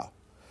 Yeah.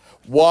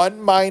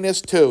 1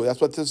 minus 2. That's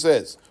what this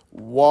is.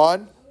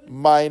 1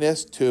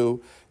 minus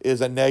 2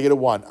 is a negative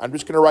 1. I'm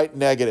just going to write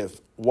negative.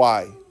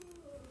 Y.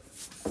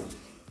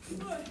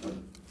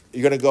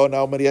 You're going to go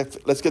now, Maria?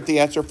 Let's get the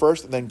answer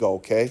first and then go,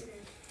 okay?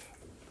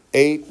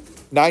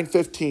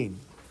 9:15,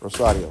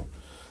 Rosario.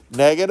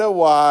 Negative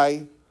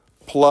y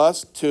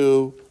plus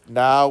 2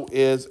 now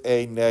is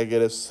a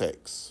negative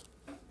 6.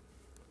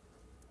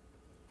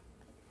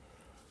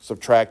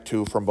 Subtract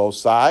 2 from both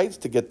sides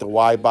to get the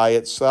y by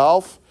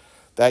itself.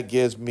 That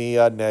gives me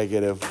a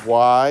negative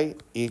y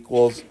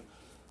equals,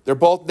 they're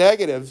both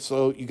negative,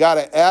 so you got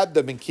to add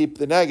them and keep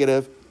the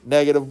negative.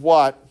 Negative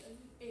what?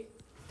 8.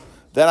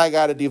 Then I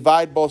got to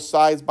divide both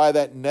sides by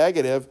that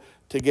negative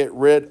to get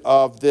rid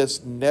of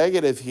this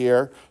negative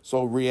here.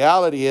 So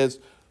reality is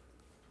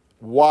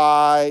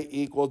y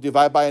equals,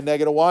 divide by a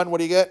negative 1, what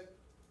do you get?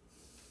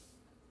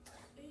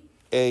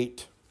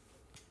 8.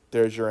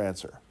 There's your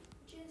answer.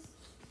 Just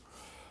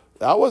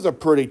That was a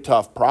pretty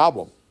tough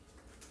problem.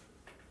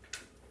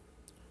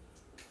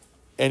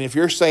 And if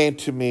you're saying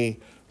to me,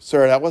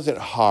 sir, that wasn't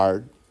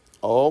hard,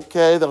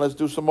 okay, then let's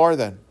do some more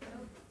then.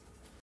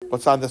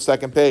 What's on the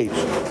second page?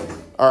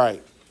 All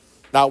right.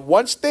 Now,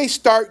 once they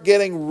start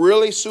getting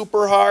really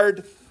super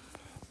hard,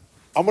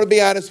 I'm going to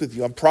be honest with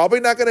you. I'm probably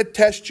not going to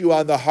test you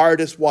on the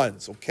hardest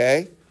ones,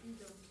 okay?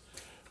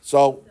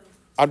 So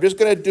I'm just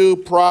going to do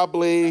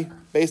probably,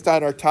 based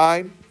on our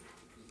time,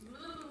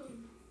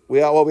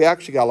 we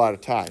actually got a lot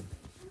of time.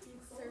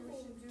 Sir, we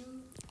should do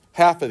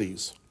Half of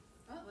these.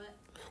 what?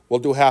 We'll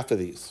do half of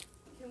these.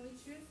 Can we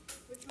choose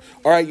which one?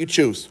 All right, you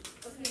choose.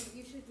 Okay,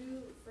 you should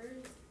do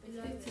first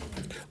 11.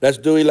 Let's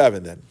do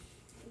 11 then.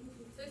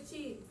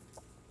 15.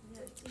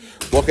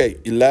 Okay,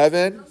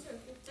 11. No, sir.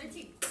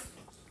 13.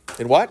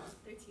 And what?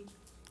 13.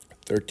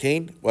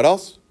 13. What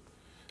else?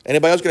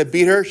 Anybody else going to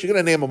beat her? She's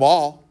going to name them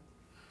all.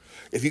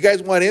 If you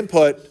guys want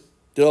input,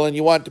 Dylan,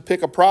 you want to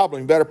pick a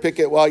problem, you better pick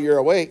it while you're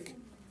awake.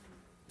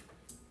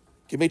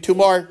 Give me 2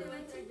 more.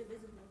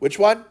 Which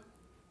one?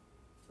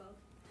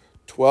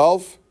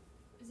 12.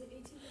 is it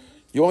 18?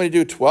 You want me to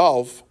do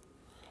 12?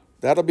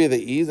 That'll be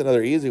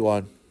another easy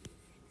one.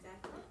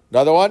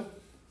 Another one?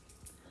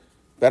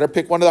 Better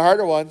pick one of the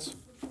harder ones.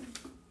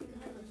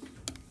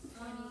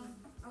 I'm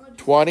gonna do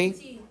 20.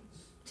 18.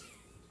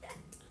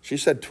 She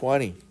said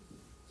 20.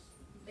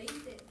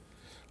 Baked it.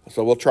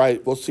 So we'll try,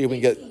 we'll see if we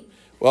can get, 18.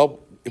 well,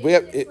 if we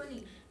have,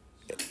 20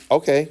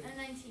 okay. and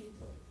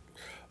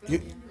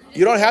 19.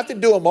 You don't have to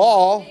do them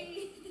all.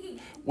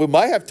 We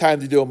might have time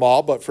to do them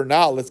all, but for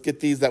now, let's get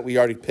these that we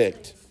already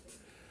picked.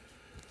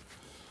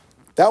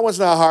 That one's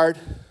not hard.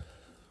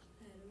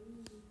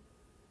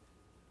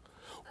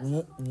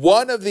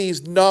 One of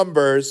these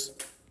numbers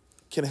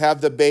can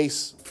have the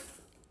base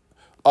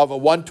of a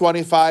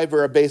 125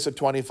 or a base of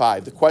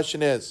 25. The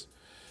question is,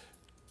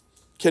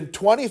 can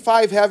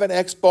 25 have an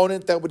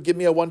exponent that would give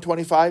me a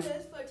 125?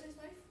 Times 5 times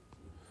 5?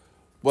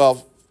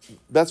 Well,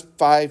 that's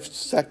 5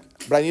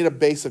 but I need a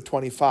base of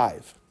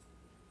 25.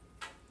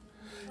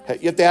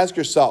 You have to ask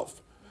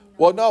yourself,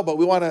 well, no, but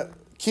we want to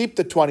keep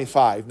the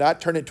 25, not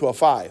turn it to a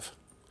 5.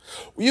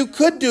 You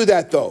could do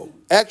that, though.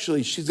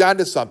 Actually, she's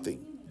onto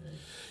something.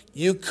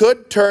 You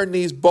could turn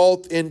these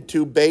both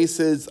into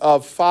bases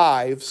of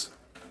 5s.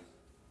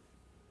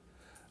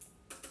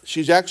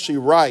 She's actually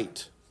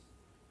right.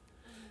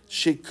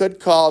 She could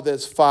call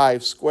this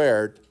 5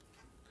 squared.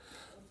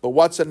 But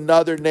what's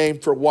another name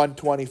for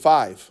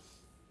 125?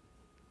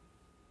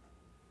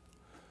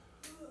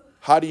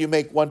 How do you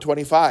make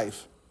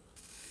 125?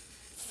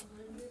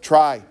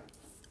 Try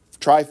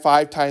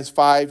 5 times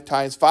 5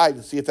 times 5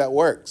 and see if that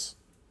works.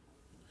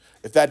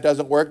 If that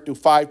doesn't work, do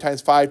 5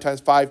 times 5 times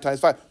 5 times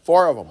 5.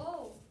 4 of them.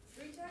 Oh,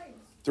 3 times.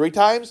 3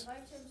 times? 5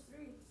 times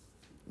 3.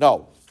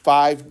 No,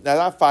 5, no,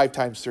 not 5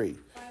 times 3.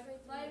 5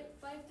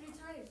 3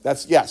 times.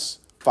 That's, yes,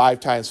 5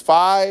 times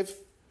 5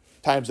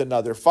 times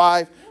another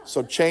 5.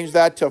 So change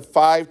that to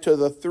 5 to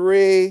the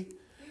 3.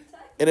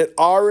 And it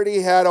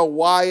already had a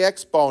y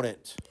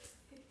exponent.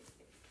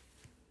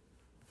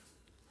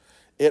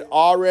 It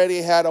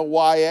already had a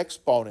y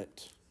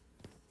exponent.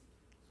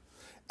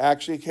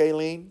 Actually,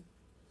 Kayleen,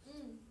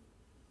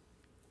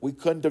 we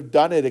couldn't have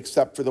done it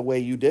except for the way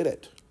you did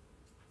it.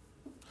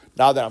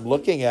 Now that I'm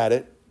looking at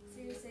it,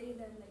 So you're saying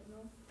that, like,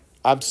 no?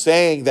 I'm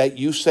saying that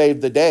you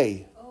saved the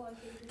day. Oh, I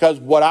think Because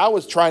what I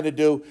was trying to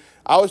do,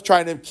 I was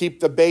trying to keep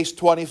the base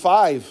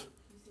 25.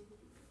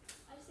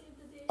 I saved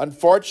the day.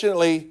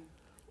 Unfortunately,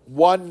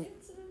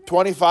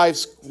 125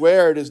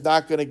 squared is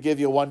not going to give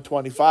you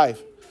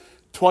 125.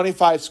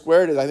 25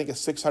 squared is, I think, is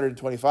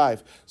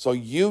 625. So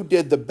you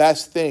did the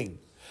best thing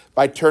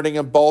by turning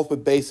them both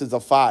with bases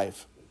of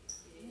 5.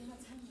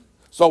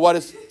 So what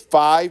is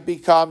 5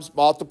 becomes,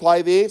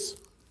 multiply these?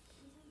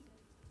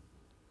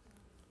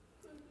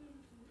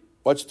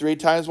 What's 3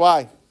 times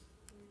y?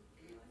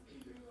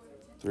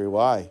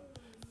 3y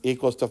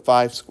equals to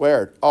 5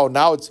 squared. Oh,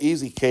 now it's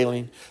easy,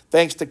 Kayleen.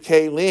 Thanks to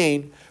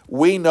Kayleen,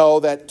 we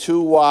know that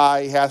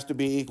 2y has to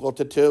be equal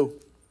to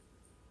 2.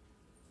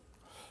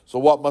 So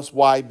what must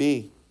y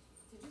be?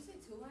 Did you say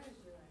 2y or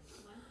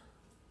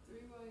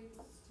 3y?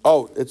 3y.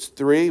 Oh, it's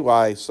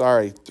 3y,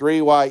 sorry.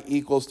 3y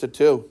equals to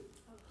 2.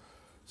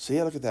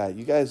 See, look at that.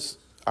 You guys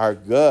are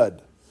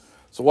good.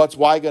 So what's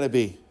y going to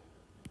be?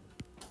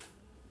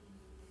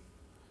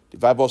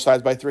 Divide both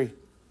sides by 3.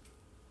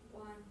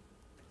 1.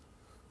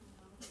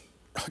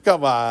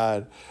 Come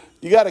on.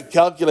 You got a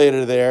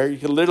calculator there. You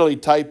can literally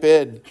type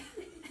in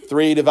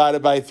 3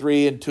 divided by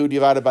 3 and 2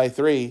 divided by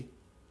 3.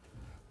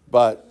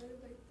 But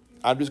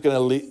I'm just going to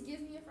leave. Give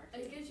me a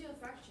fraction. It gives you a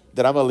fraction.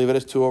 Then I'm going to leave it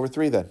as 2 over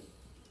 3 then.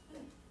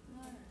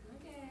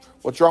 Okay.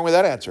 What's wrong with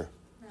that answer?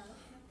 No.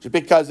 Just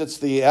because it's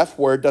the F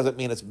word doesn't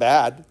mean it's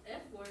bad. F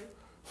word.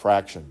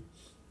 Fraction.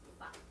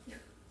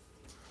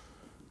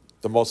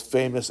 The most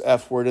famous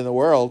F word in the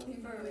world.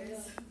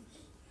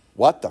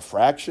 What, the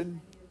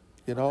fraction?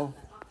 You know,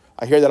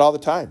 I hear that all the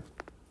time.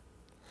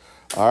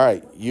 All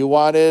right, you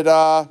wanted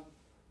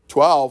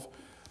 12.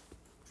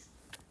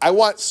 I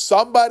want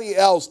somebody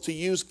else to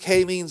use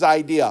Kayleen's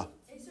idea.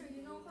 Hey, sir,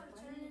 you know how to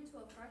turn it into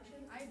a fraction?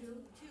 I do.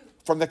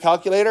 From the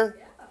calculator?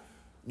 Yeah.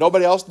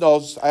 Nobody else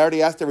knows. I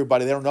already asked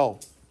everybody. They don't know.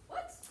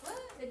 What?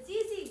 It's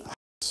easy. Yeah,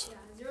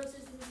 0, 6, 6, 6,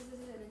 6, 7,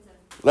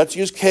 7. Let's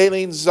use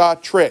Kayleen's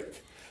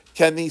trick.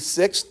 Can the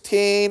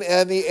 16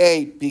 and the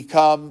 8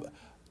 become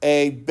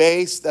a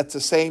base that's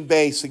the same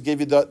base and give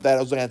you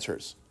those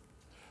answers?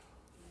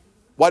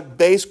 What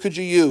base could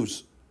you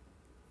use?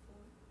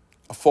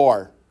 A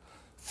 4.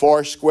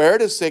 4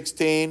 squared is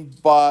 16,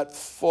 but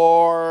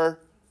 4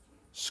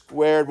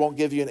 squared won't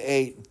give you an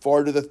 8.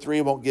 4 to the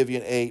 3 won't give you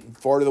an 8. And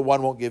 4 to the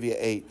 1 won't give you an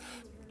 8.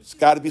 It's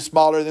got to be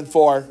smaller than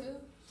 4.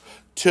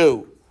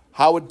 2.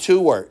 How would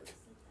 2 work?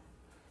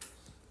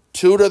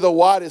 2 to the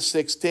what is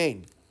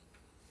 16?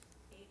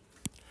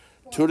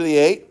 2 to the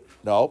 8?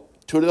 No.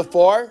 2 to the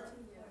 4?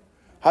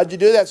 How'd you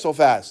do that so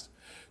fast?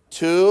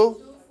 2,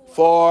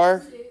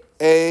 4,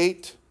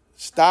 8.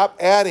 Stop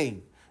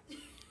adding.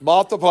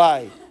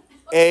 Multiply.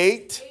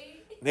 8.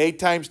 And 8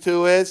 times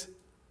 2 is?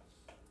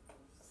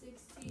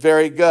 16.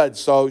 Very good.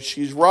 So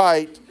she's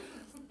right.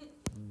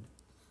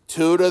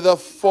 2 to the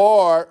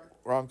 4.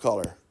 Wrong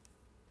color.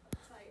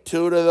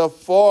 2 to the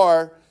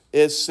 4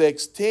 is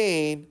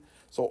 16.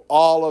 So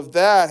all of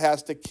that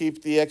has to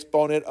keep the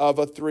exponent of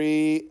a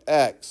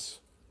 3x.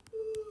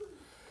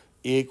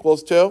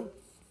 Equals to?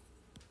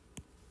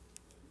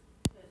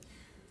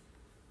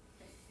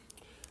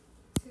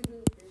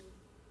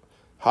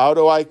 How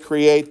do I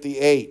create the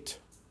 8?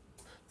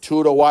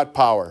 2 to what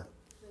power?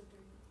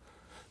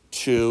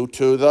 2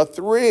 to the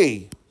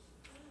 3.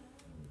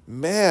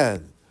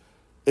 Man,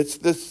 it's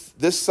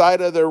this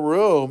side of the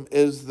room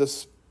is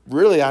this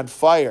really on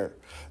fire.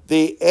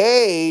 The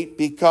 8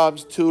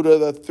 becomes 2 to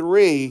the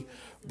 3,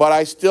 but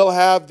I still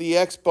have the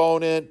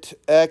exponent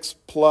x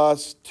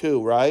plus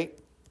 2, right?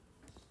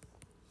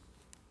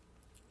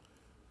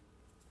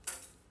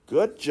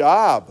 Good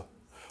job.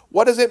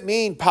 What does it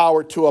mean,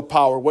 power to a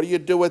power? What do you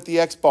do with the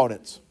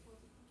exponents?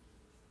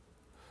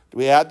 Do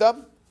we add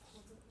them?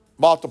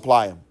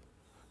 Multiply them.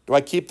 Do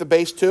I keep the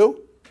base 2?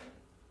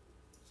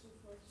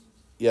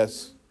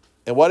 Yes.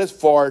 And what is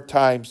 4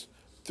 times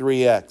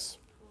 3x?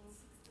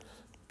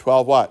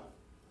 12 what?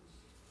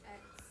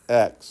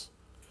 X.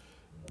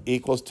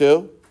 Equals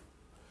to?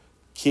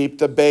 Keep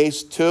the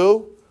base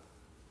 2.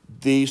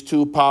 These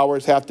two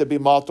powers have to be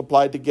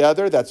multiplied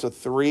together. That's a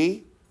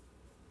 3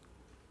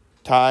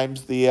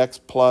 times the x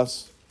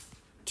plus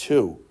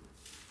 2.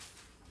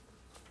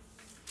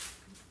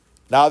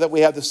 Now that we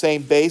have the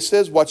same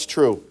bases, what's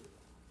true?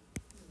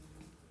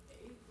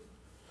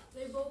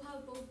 They both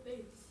have both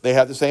bases. They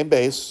have the same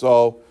base,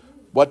 so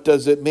what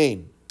does it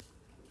mean?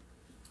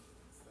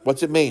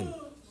 What's it mean?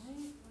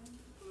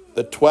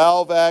 The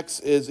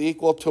 12x is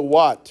equal to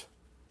what?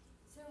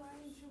 So why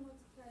don't you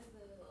multiply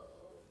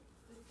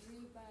the 3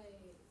 by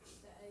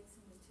the x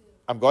and the 2?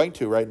 I'm going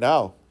to right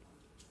now.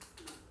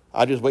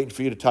 I'm just waiting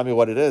for you to tell me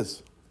what it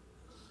is.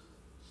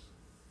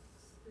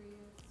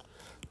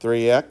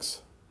 3x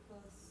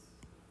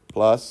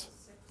plus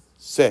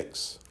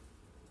 6.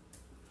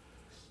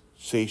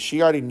 See,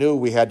 she already knew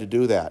we had to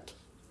do that.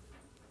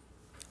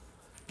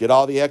 Get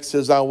all the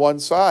x's on one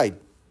side.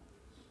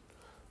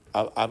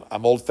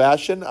 I'm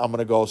old-fashioned. I'm going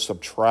to go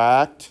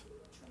subtract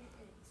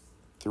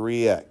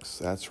 3x.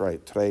 That's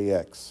right,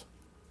 3x.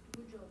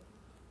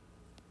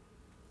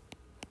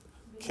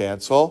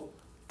 Cancel.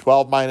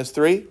 12 minus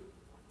 3?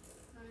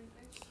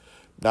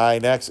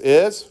 9x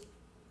is?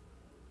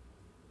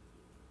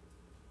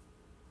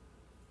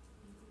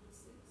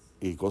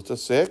 Equals to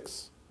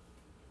 6.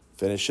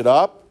 Finish it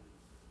up.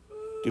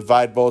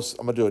 Divide both.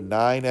 I'm going to do it.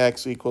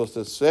 9x equals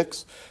to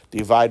 6.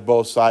 Divide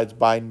both sides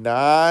by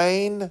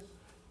 9.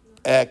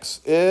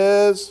 X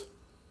is?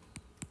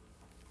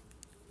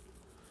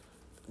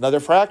 Another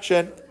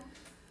fraction.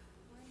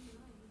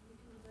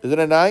 Is it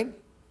a 9?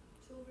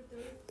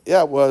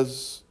 Yeah, it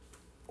was.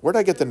 Where did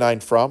I get the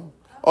 9 from?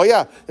 Oh,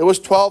 yeah. It was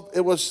 12.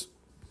 It was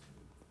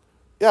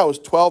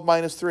 12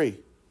 minus 3.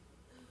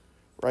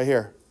 Right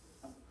here.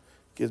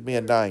 Gives me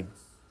a 9.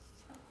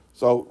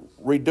 So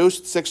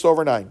reduce 6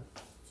 over 9.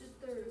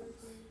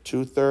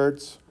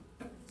 2/3.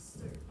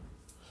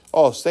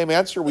 Oh, same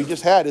answer we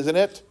just had, isn't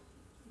it?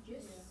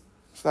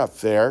 It's not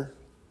fair.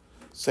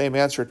 Same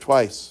answer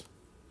twice.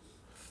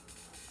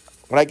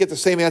 When I get the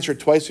same answer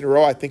twice in a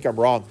row, I think I'm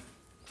wrong.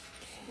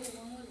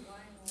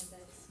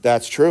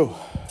 That's true.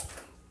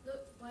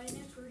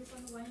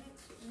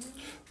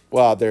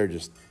 Well,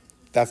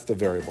 that's the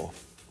variable.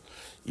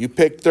 You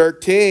picked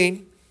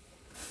 13.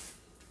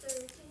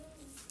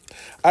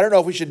 I don't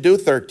know if we should do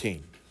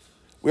 13.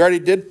 We already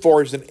did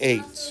 4s and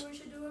 8s.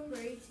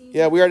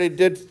 Yeah, we already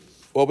did,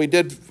 well, we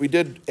did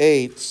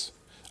 8s.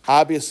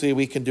 Obviously,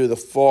 we can do the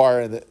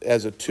 4 and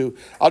as a 2.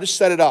 I'll just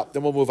set it up,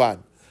 then we'll move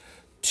on.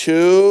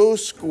 2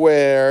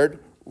 squared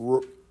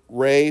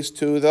raised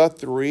to the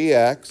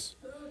 3x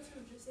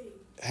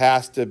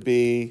has to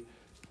be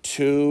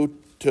 2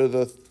 to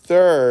the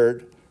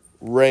 3rd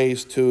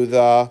raised to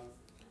the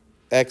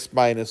x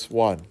minus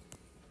 1.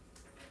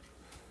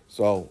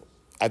 So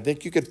I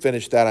think you could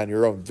finish that on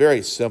your own.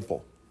 Very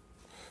simple.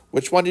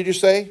 Which one did you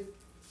say?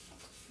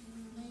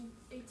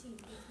 18.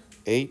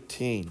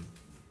 18.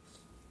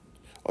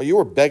 Oh, you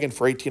were begging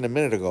for 18 a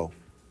minute ago.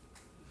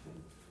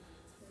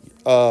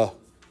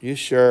 You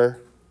sure?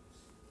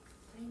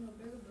 I know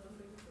better, but I'm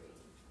begging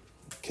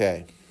for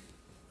 18. Okay.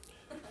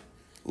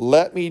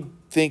 Let me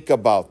think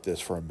about this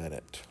for a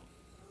minute.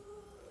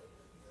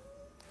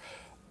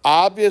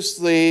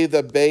 Obviously,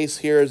 the base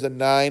here is a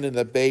 9 and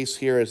the base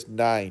here is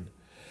 9.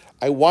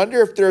 I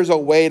wonder if there's a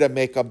way to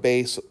make a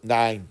base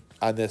 9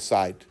 on this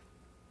side.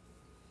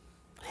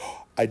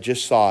 I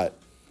just saw it.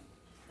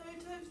 9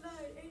 times 9,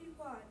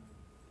 81.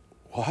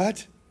 What? 9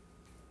 times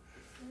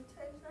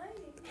 9,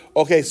 81.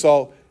 Okay,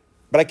 so,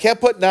 but I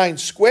can't put 9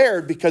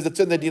 squared because it's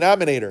in the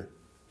denominator.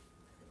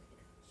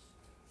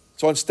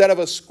 So instead of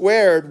a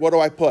squared, what do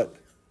I put?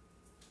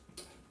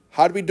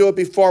 How did we do it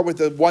before with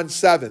the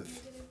 1/7?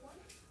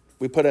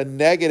 We put a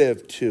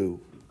negative 2.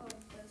 Oh, that's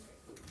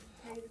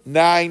right.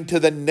 9 to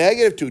the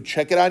negative 2,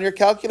 check it on your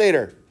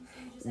calculator,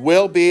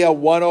 will be a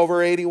 1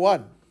 over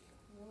 81.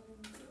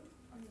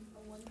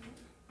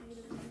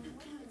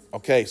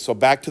 Okay, so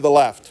back to the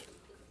left.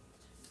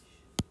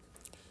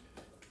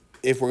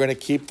 If we're going to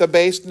keep the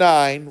base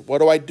 9, what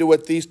do I do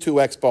with these two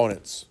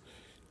exponents?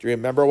 Do you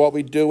remember what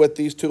we do with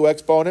these two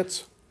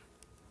exponents?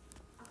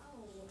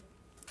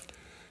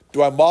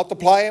 Do I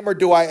multiply them or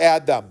do I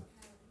add them?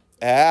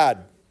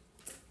 Add.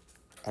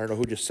 I don't know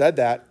who just said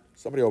that.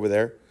 Somebody over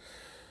there.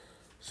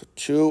 So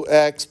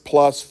 2x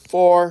plus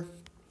 4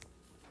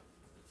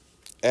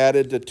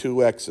 added to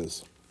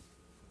 2x's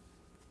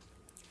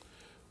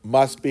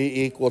must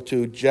be equal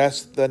to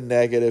just the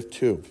negative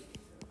 2.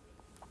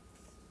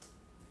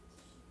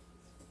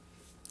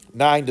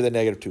 9 to the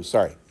negative 2,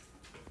 sorry.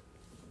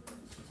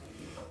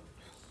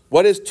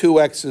 What is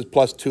 2x's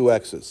plus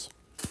 2x's?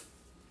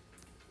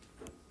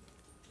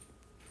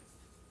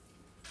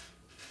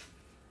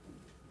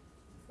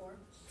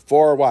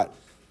 4 or what?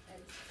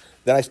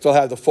 Then I still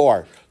have the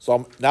 4.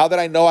 So now that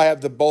I know I have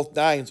the both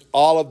 9s,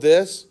 all of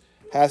this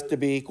has to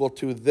be equal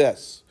to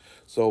this.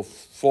 So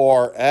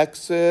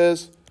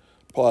 4x's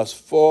plus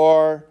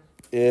 4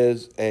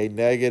 is a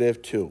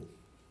negative 2.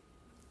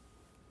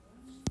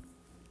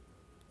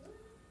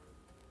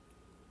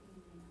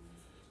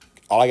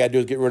 All I got to do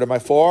is get rid of my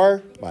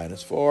 4,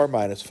 minus 4,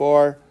 minus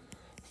 4.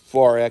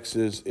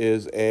 4x's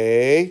is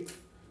a,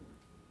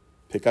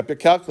 pick up your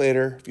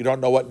calculator if you don't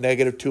know what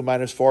negative 2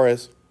 minus 4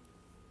 is.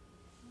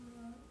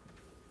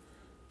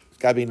 It's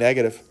got to be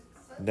negative.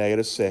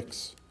 Negative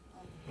 6.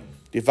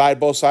 Divide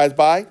both sides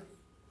by?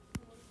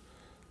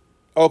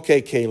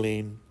 Okay,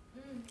 Kayleen.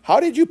 How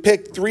did you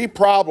pick 3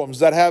 problems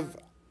that have...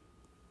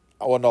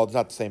 Oh, well, no, it's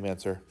not the same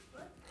answer.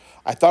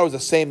 I thought it was the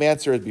same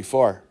answer as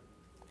before.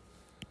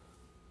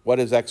 What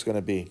is x going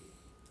to be?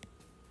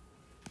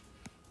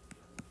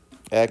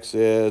 X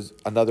is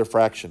another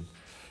fraction.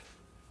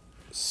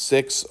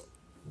 6,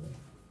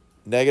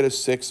 negative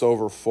 6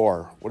 over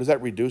 4. What does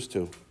that reduce to?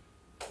 Negative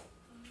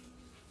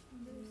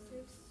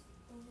 6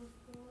 over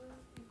 4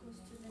 equals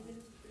to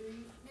negative 3.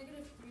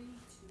 Negative 3,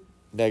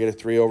 2. Negative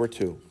 3 over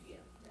 2. Yeah.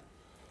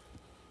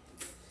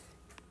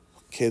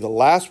 Okay, the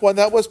last one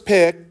that was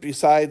picked,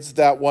 besides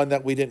that one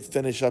that we didn't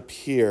finish up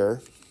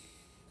here,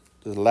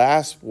 the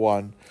last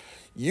one,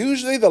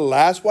 usually the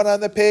last one on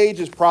the page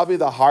is probably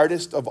the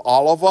hardest of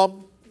all of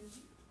them.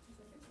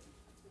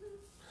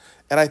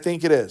 And I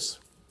think it is.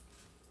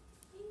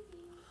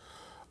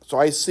 So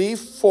I see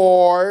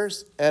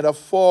 4s and a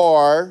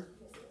 4.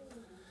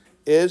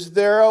 Is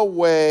there a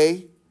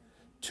way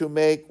to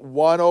make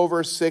 1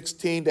 over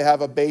 16 to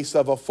have a base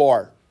of a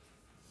 4?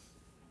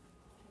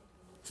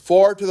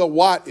 4 to the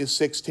what is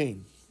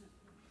 16?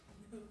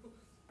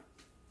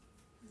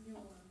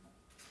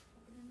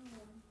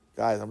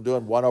 Guys, I'm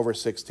doing 1 over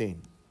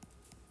 16.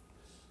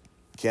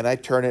 Can I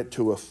turn it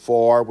to a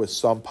 4 with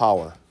some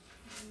power?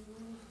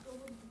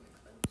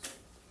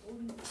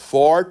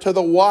 4 to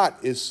the what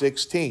is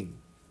 16?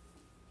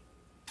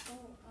 Oh,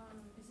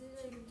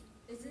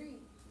 is it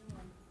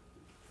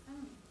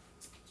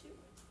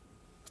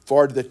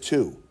 4 to the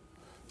 2.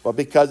 But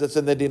because it's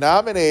in the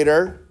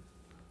denominator,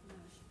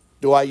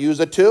 do I use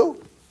a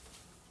 2?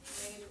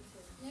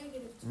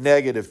 negative 2?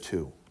 Negative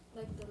 2.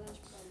 Like the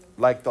last problem.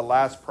 Like the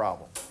last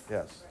problem.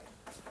 Yes.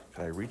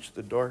 Can I reach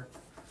the door?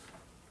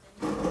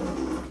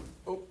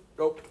 Oh,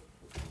 nope.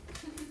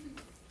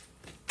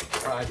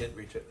 Oh, I didn't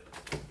reach it.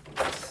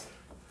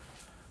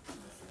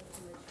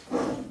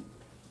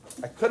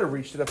 I could have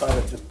reached it if I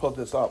had just pulled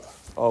this up.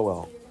 Oh,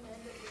 well.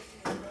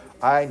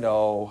 I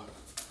know.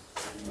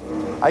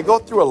 I go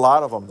through a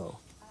lot of them, though.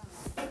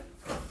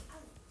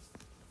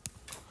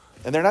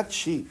 And they're not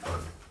cheap.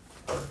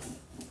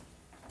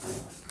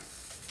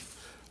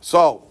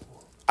 So,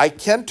 I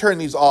can turn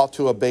these all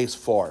to a base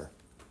 4.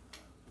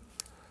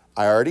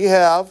 I already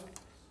have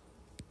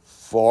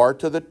 4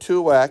 to the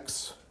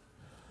 2x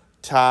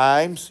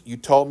times, you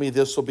told me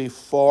this will be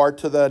 4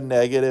 to the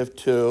negative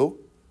 2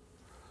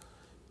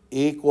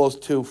 equals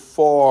to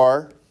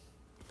 4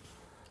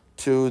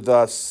 to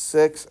the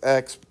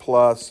 6x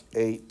plus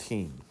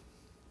 18.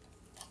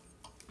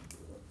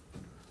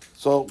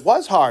 So it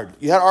was hard.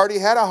 You had already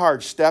had a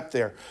hard step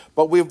there.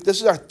 But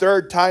this is our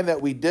third time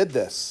that we did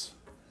this.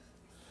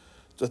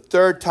 It's the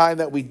third time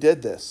that we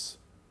did this.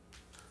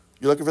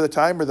 You looking for the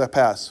time or the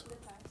pass?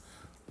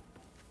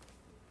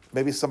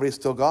 Maybe somebody's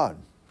still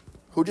gone.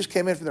 Who just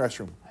came in from the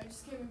restroom? I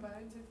just came in, but I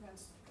didn't take the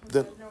pass. I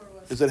didn't know where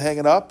it was. Is it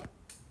hanging up?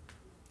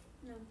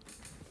 No.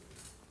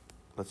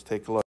 Let's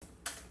take a look.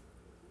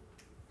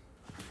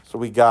 So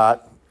we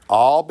got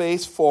all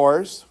base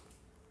 4s.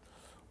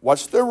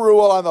 What's the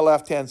rule on the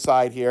left-hand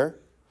side here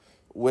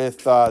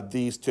with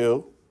these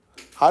two?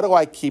 How do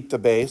I keep the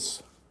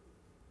base?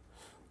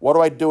 What do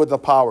I do with the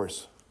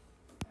powers?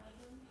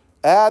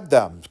 Add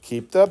them.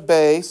 Keep the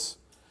base.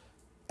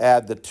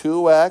 Add the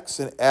 2x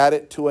and add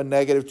it to a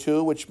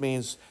 -2, which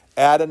means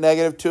add a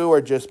 -2 or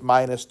just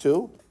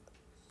 -2.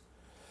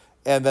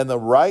 And then the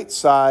right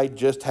side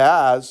just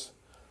has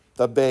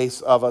the base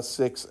of a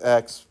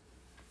 6x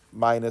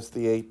minus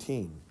the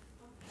 18.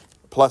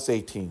 Plus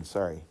 18,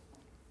 sorry.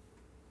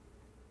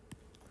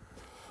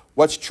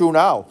 What's true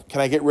now?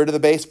 Can I get rid of the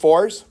base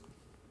 4s?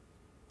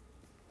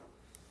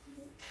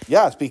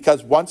 Yes,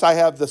 because once I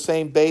have the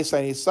same base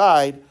on each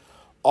side,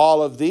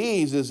 all of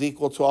these is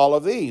equal to all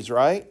of these,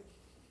 right?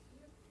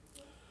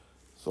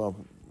 So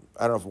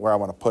I don't know where I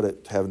want to put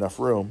it to have enough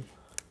room.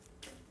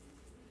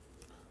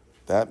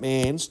 That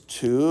means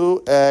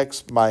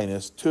 2x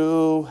minus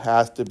 2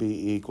 has to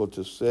be equal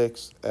to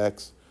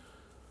 6x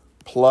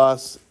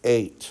plus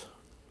 8.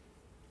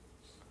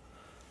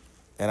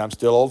 And I'm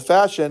still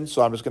old-fashioned,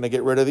 so I'm just going to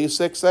get rid of these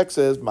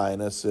 6x's.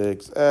 Minus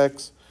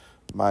 6x,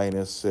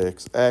 minus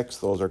 6x.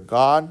 Those are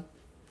gone.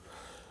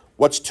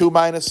 What's 2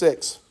 minus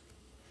 6?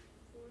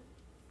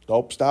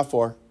 Nope, it's not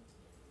 4.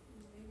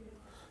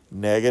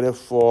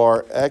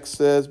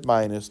 -4x's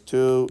minus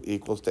 2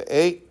 equals to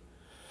 8.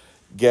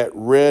 Get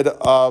rid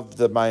of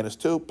the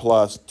 -2.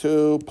 Plus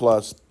 2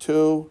 plus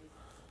 2.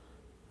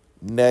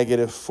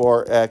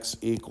 -4x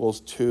equals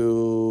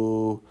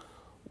 2.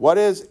 What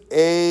is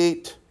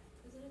 8?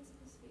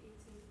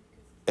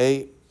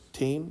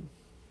 18?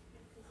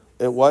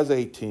 It was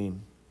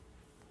 18.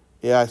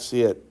 Yeah, I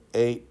see it.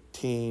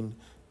 18,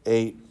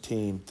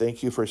 18.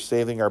 Thank you for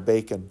saving our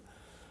bacon.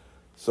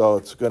 So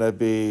it's going to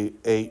be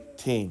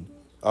 18.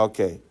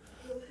 Okay.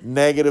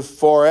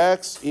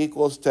 -4x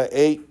equals to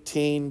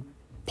 18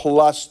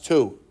 plus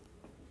 2.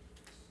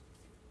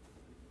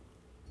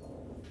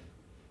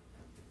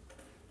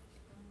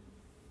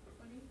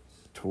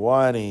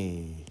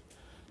 20.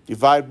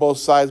 Divide both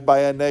sides by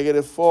a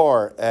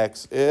 -4.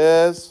 X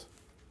is,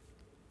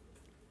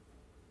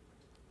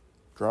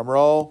 drum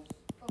roll,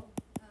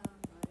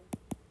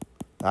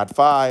 not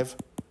 5,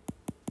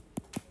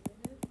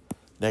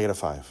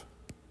 -5.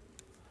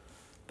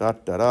 Da,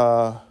 da,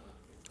 da.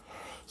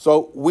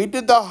 So we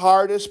did the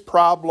hardest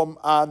problem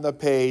on the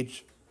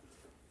page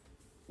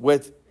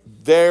with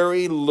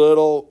very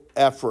little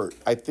effort.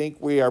 I think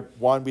we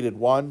did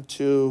 1,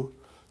 2,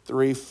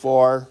 3,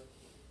 4.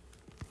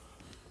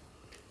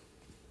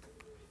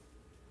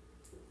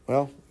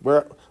 Well,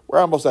 we're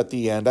almost at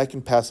the end. I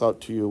can pass out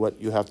to you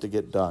what you have to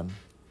get done.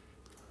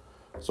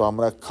 So I'm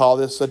going to call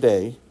this a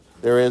day.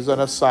 There is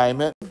an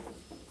assignment.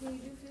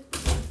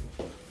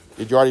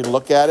 Did you already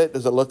look at it?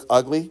 Does it look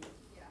ugly?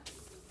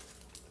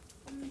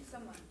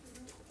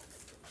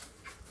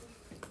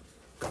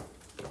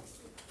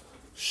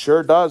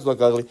 Sure does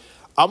look ugly.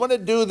 I'm going to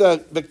do the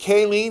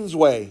Kayleen's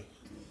way.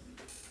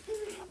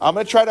 I'm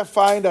going to try to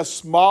find a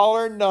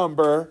smaller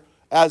number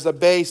as a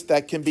base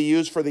that can be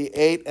used for the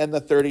 8 and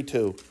the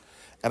 32.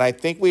 And I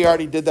think we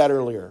already did that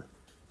earlier.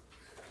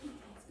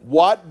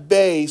 What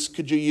base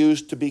could you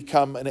use to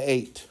become an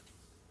 8?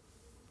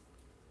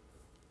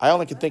 I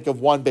only can think of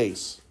one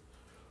base.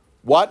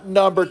 What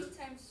number?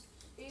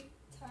 8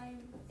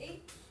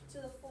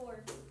 to the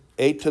 4.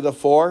 8 to the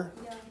 4?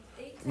 Yeah.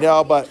 8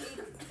 No, but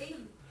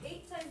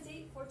 8 times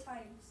 8, 4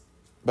 times.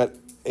 But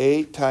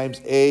 8 times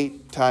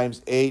 8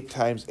 times 8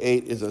 times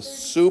 8 is a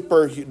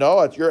super.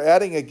 No, you're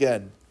adding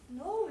again.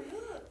 No,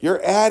 look.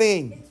 You're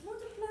adding. It's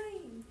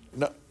multiplying.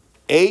 No,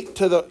 8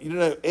 to the.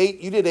 You 8.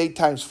 You did 8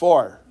 times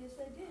 4. Yes,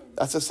 I did.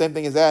 That's the same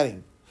thing as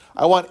adding.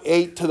 I want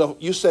 8 to the.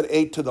 You said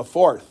 8 to the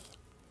 4th.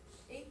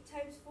 8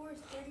 times 4 is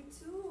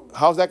 32.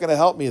 How's that going to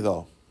help me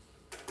though?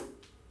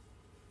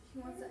 He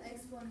wants an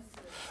exponent.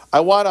 I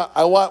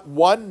want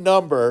one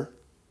number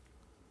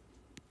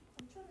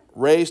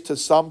raised to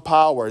some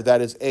power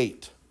that is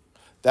 8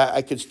 that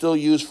I could still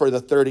use for the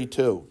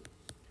 32.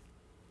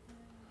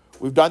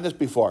 We've done this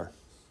before.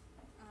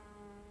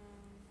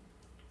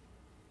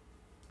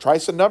 Try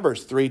some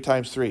numbers. 3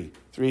 times 3.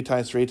 3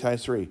 times 3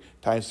 times 3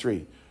 times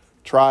 3.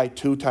 Try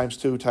 2 times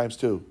 2 times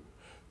 2.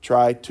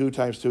 Try 2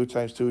 times 2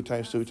 times 2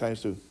 times 2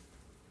 times 2.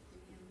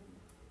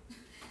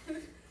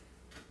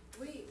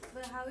 Wait,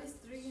 but how is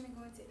 3 going to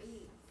go into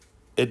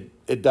 8?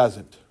 It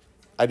doesn't.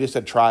 I just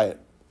said try it.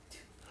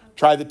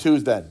 Try the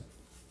 2s then.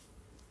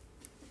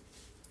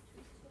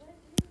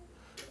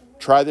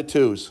 Try the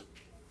 2s.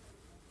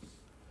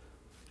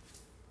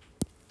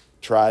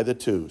 Try the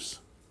 2s.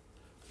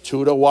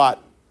 2 to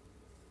what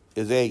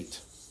is 8?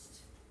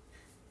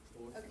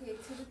 Okay,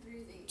 2 to 3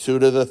 is 8. 2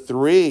 to the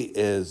 3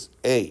 is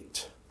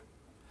 8.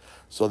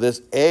 So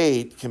this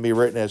 8 can be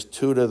written as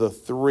 2 to the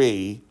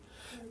 3.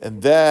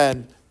 And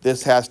then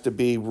this has to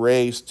be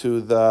raised to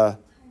the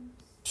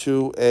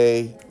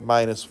 2a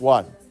minus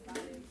 1.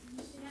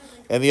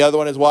 And the other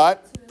one is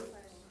what?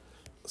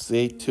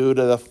 See, 2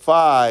 to the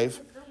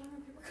 5.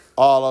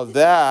 All of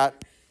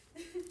that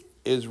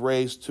is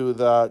raised to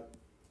the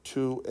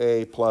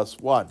 2a plus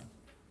 1.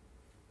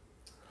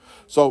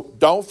 So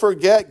don't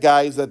forget,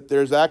 guys, that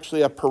there's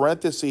actually a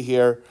parenthesis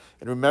here.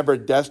 And remember,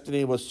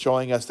 Destiny was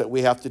showing us that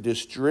we have to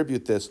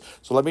distribute this.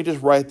 So let me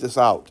just write this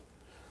out.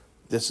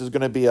 This is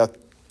going to be a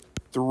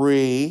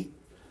 3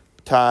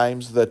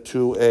 times the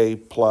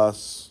 2a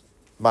plus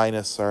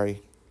minus, 2a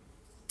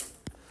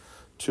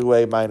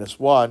minus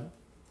 1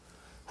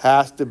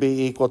 has to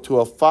be equal to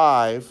a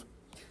 5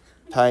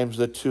 times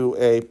the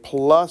 2a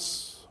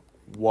plus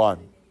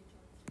 1.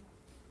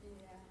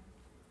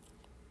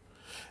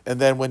 And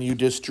then when you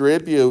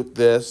distribute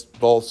this,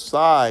 both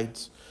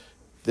sides,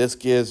 this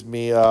gives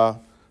me a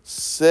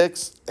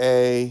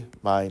 6a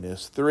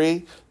minus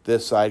 3.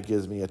 This side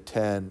gives me a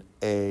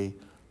 10a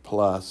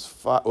plus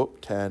 5.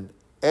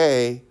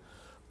 10a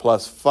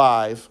plus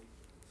 5.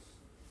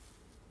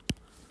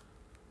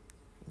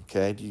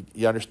 Okay, do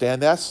you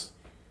understand this?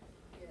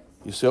 Yes.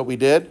 You see what we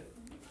did?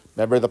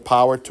 Remember the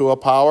power to a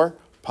power?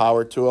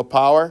 Power to a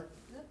power?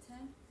 Is that 10?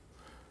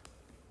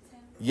 10.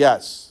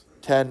 Yes.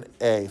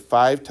 10a.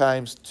 5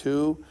 times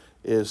 2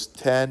 is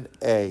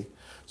 10a.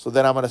 So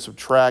then I'm going to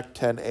subtract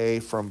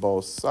 10a from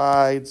both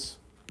sides.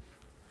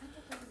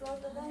 Well,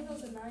 that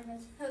was a 9.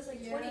 I was like,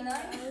 Yeah.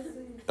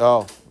 29.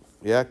 Oh,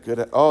 yeah,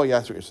 good. Oh, yeah,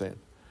 that's what you're saying.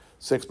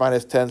 6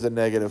 minus 10 is a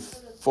negative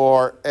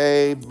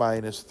 4a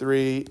minus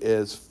 3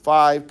 is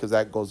 5 because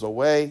that goes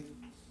away.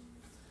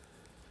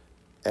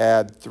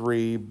 Add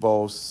 3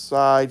 both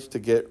sides to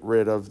get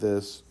rid of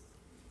this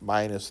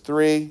minus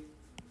 3.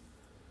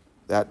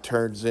 That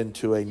turns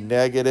into a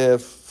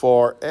negative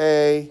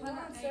 4a. Hold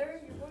on,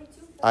 sir. You're going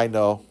too fast. I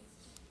know.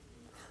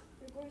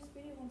 You're going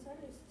speedy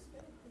Gonzalez.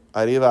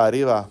 Arriba,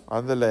 arriba.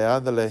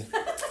 Ándale, ándale.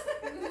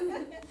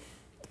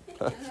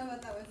 I know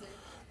what that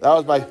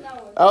was.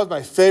 That was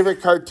my favorite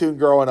cartoon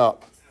growing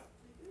up.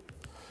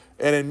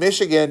 And in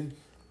Michigan,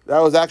 that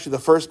was actually the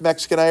first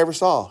Mexican I ever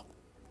saw.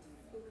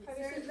 Have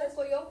you seen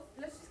Pocoyo?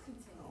 Let's just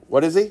continue.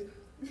 What is he?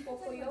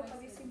 Pocoyo?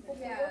 Have you seen Pocoyo?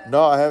 Yeah.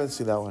 No, I haven't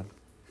seen that one.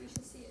 You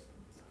should see it.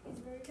 It's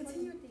very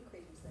Continue funny. with the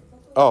equations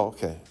then. Oh,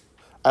 okay.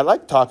 I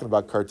like talking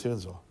about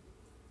cartoons, though.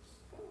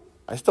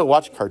 I still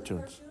watch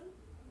cartoons.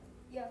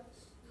 Yeah.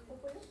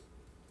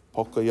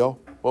 Pocoyo?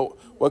 Pocoyo?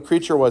 What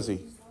creature was he?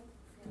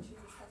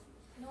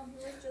 No,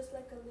 he was just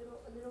like a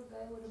little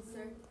guy with a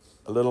beard.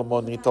 A little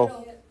monito.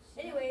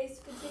 Anyways,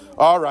 continue.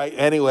 All right,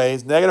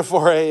 anyways, negative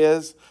 4a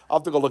is, I'll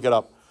have to go look it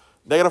up.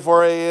 Negative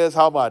 4a is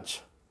how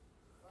much?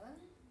 What?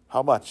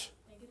 How much?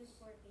 Negative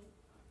 4, 8.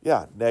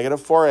 Yeah,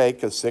 negative 4a,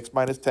 because 6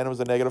 minus 10 was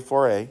a negative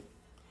 4a.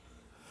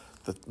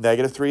 The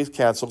negative 3 is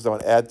canceled, so I'm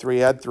going to add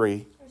 3, add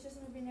 3. It's just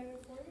going to be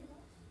negative 40, no?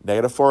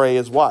 Negative 4a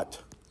is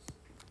what?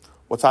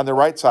 What's on the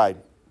right side?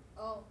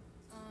 Oh,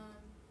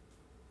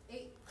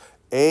 8.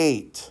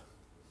 8.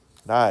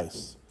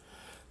 Nice.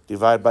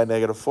 Divide by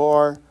negative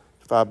 4.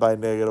 Divide by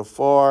negative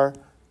 4.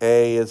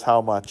 A is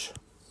how much?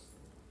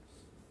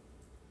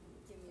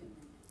 Give me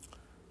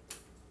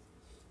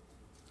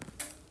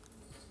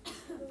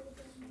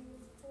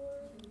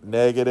a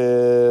minute.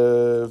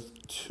 Negative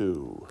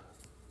 2.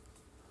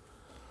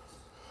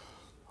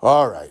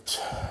 All right.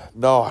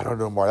 No, I don't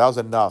know more. That was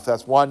enough.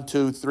 That's 1,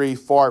 2, 3,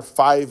 4,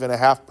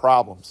 5.5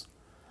 problems.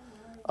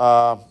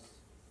 I'm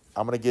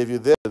going to give you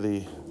this at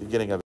the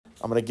beginning of it.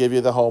 I'm going to give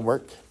you the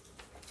homework.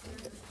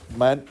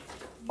 Man,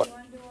 what, You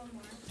want to do one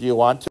more? do you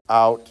want to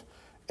out?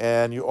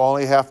 And you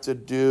only have to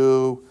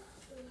do,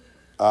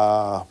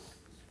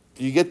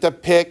 you get to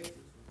pick,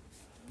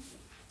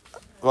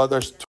 well,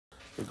 there's,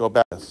 you go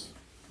back.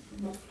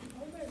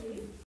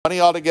 20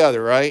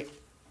 altogether, right?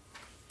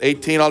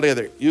 18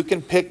 altogether. You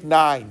can pick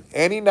 9.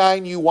 Any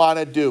 9 you want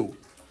to do.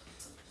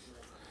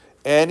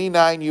 Any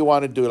 9 you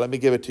want to do. Let me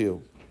give it to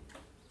you.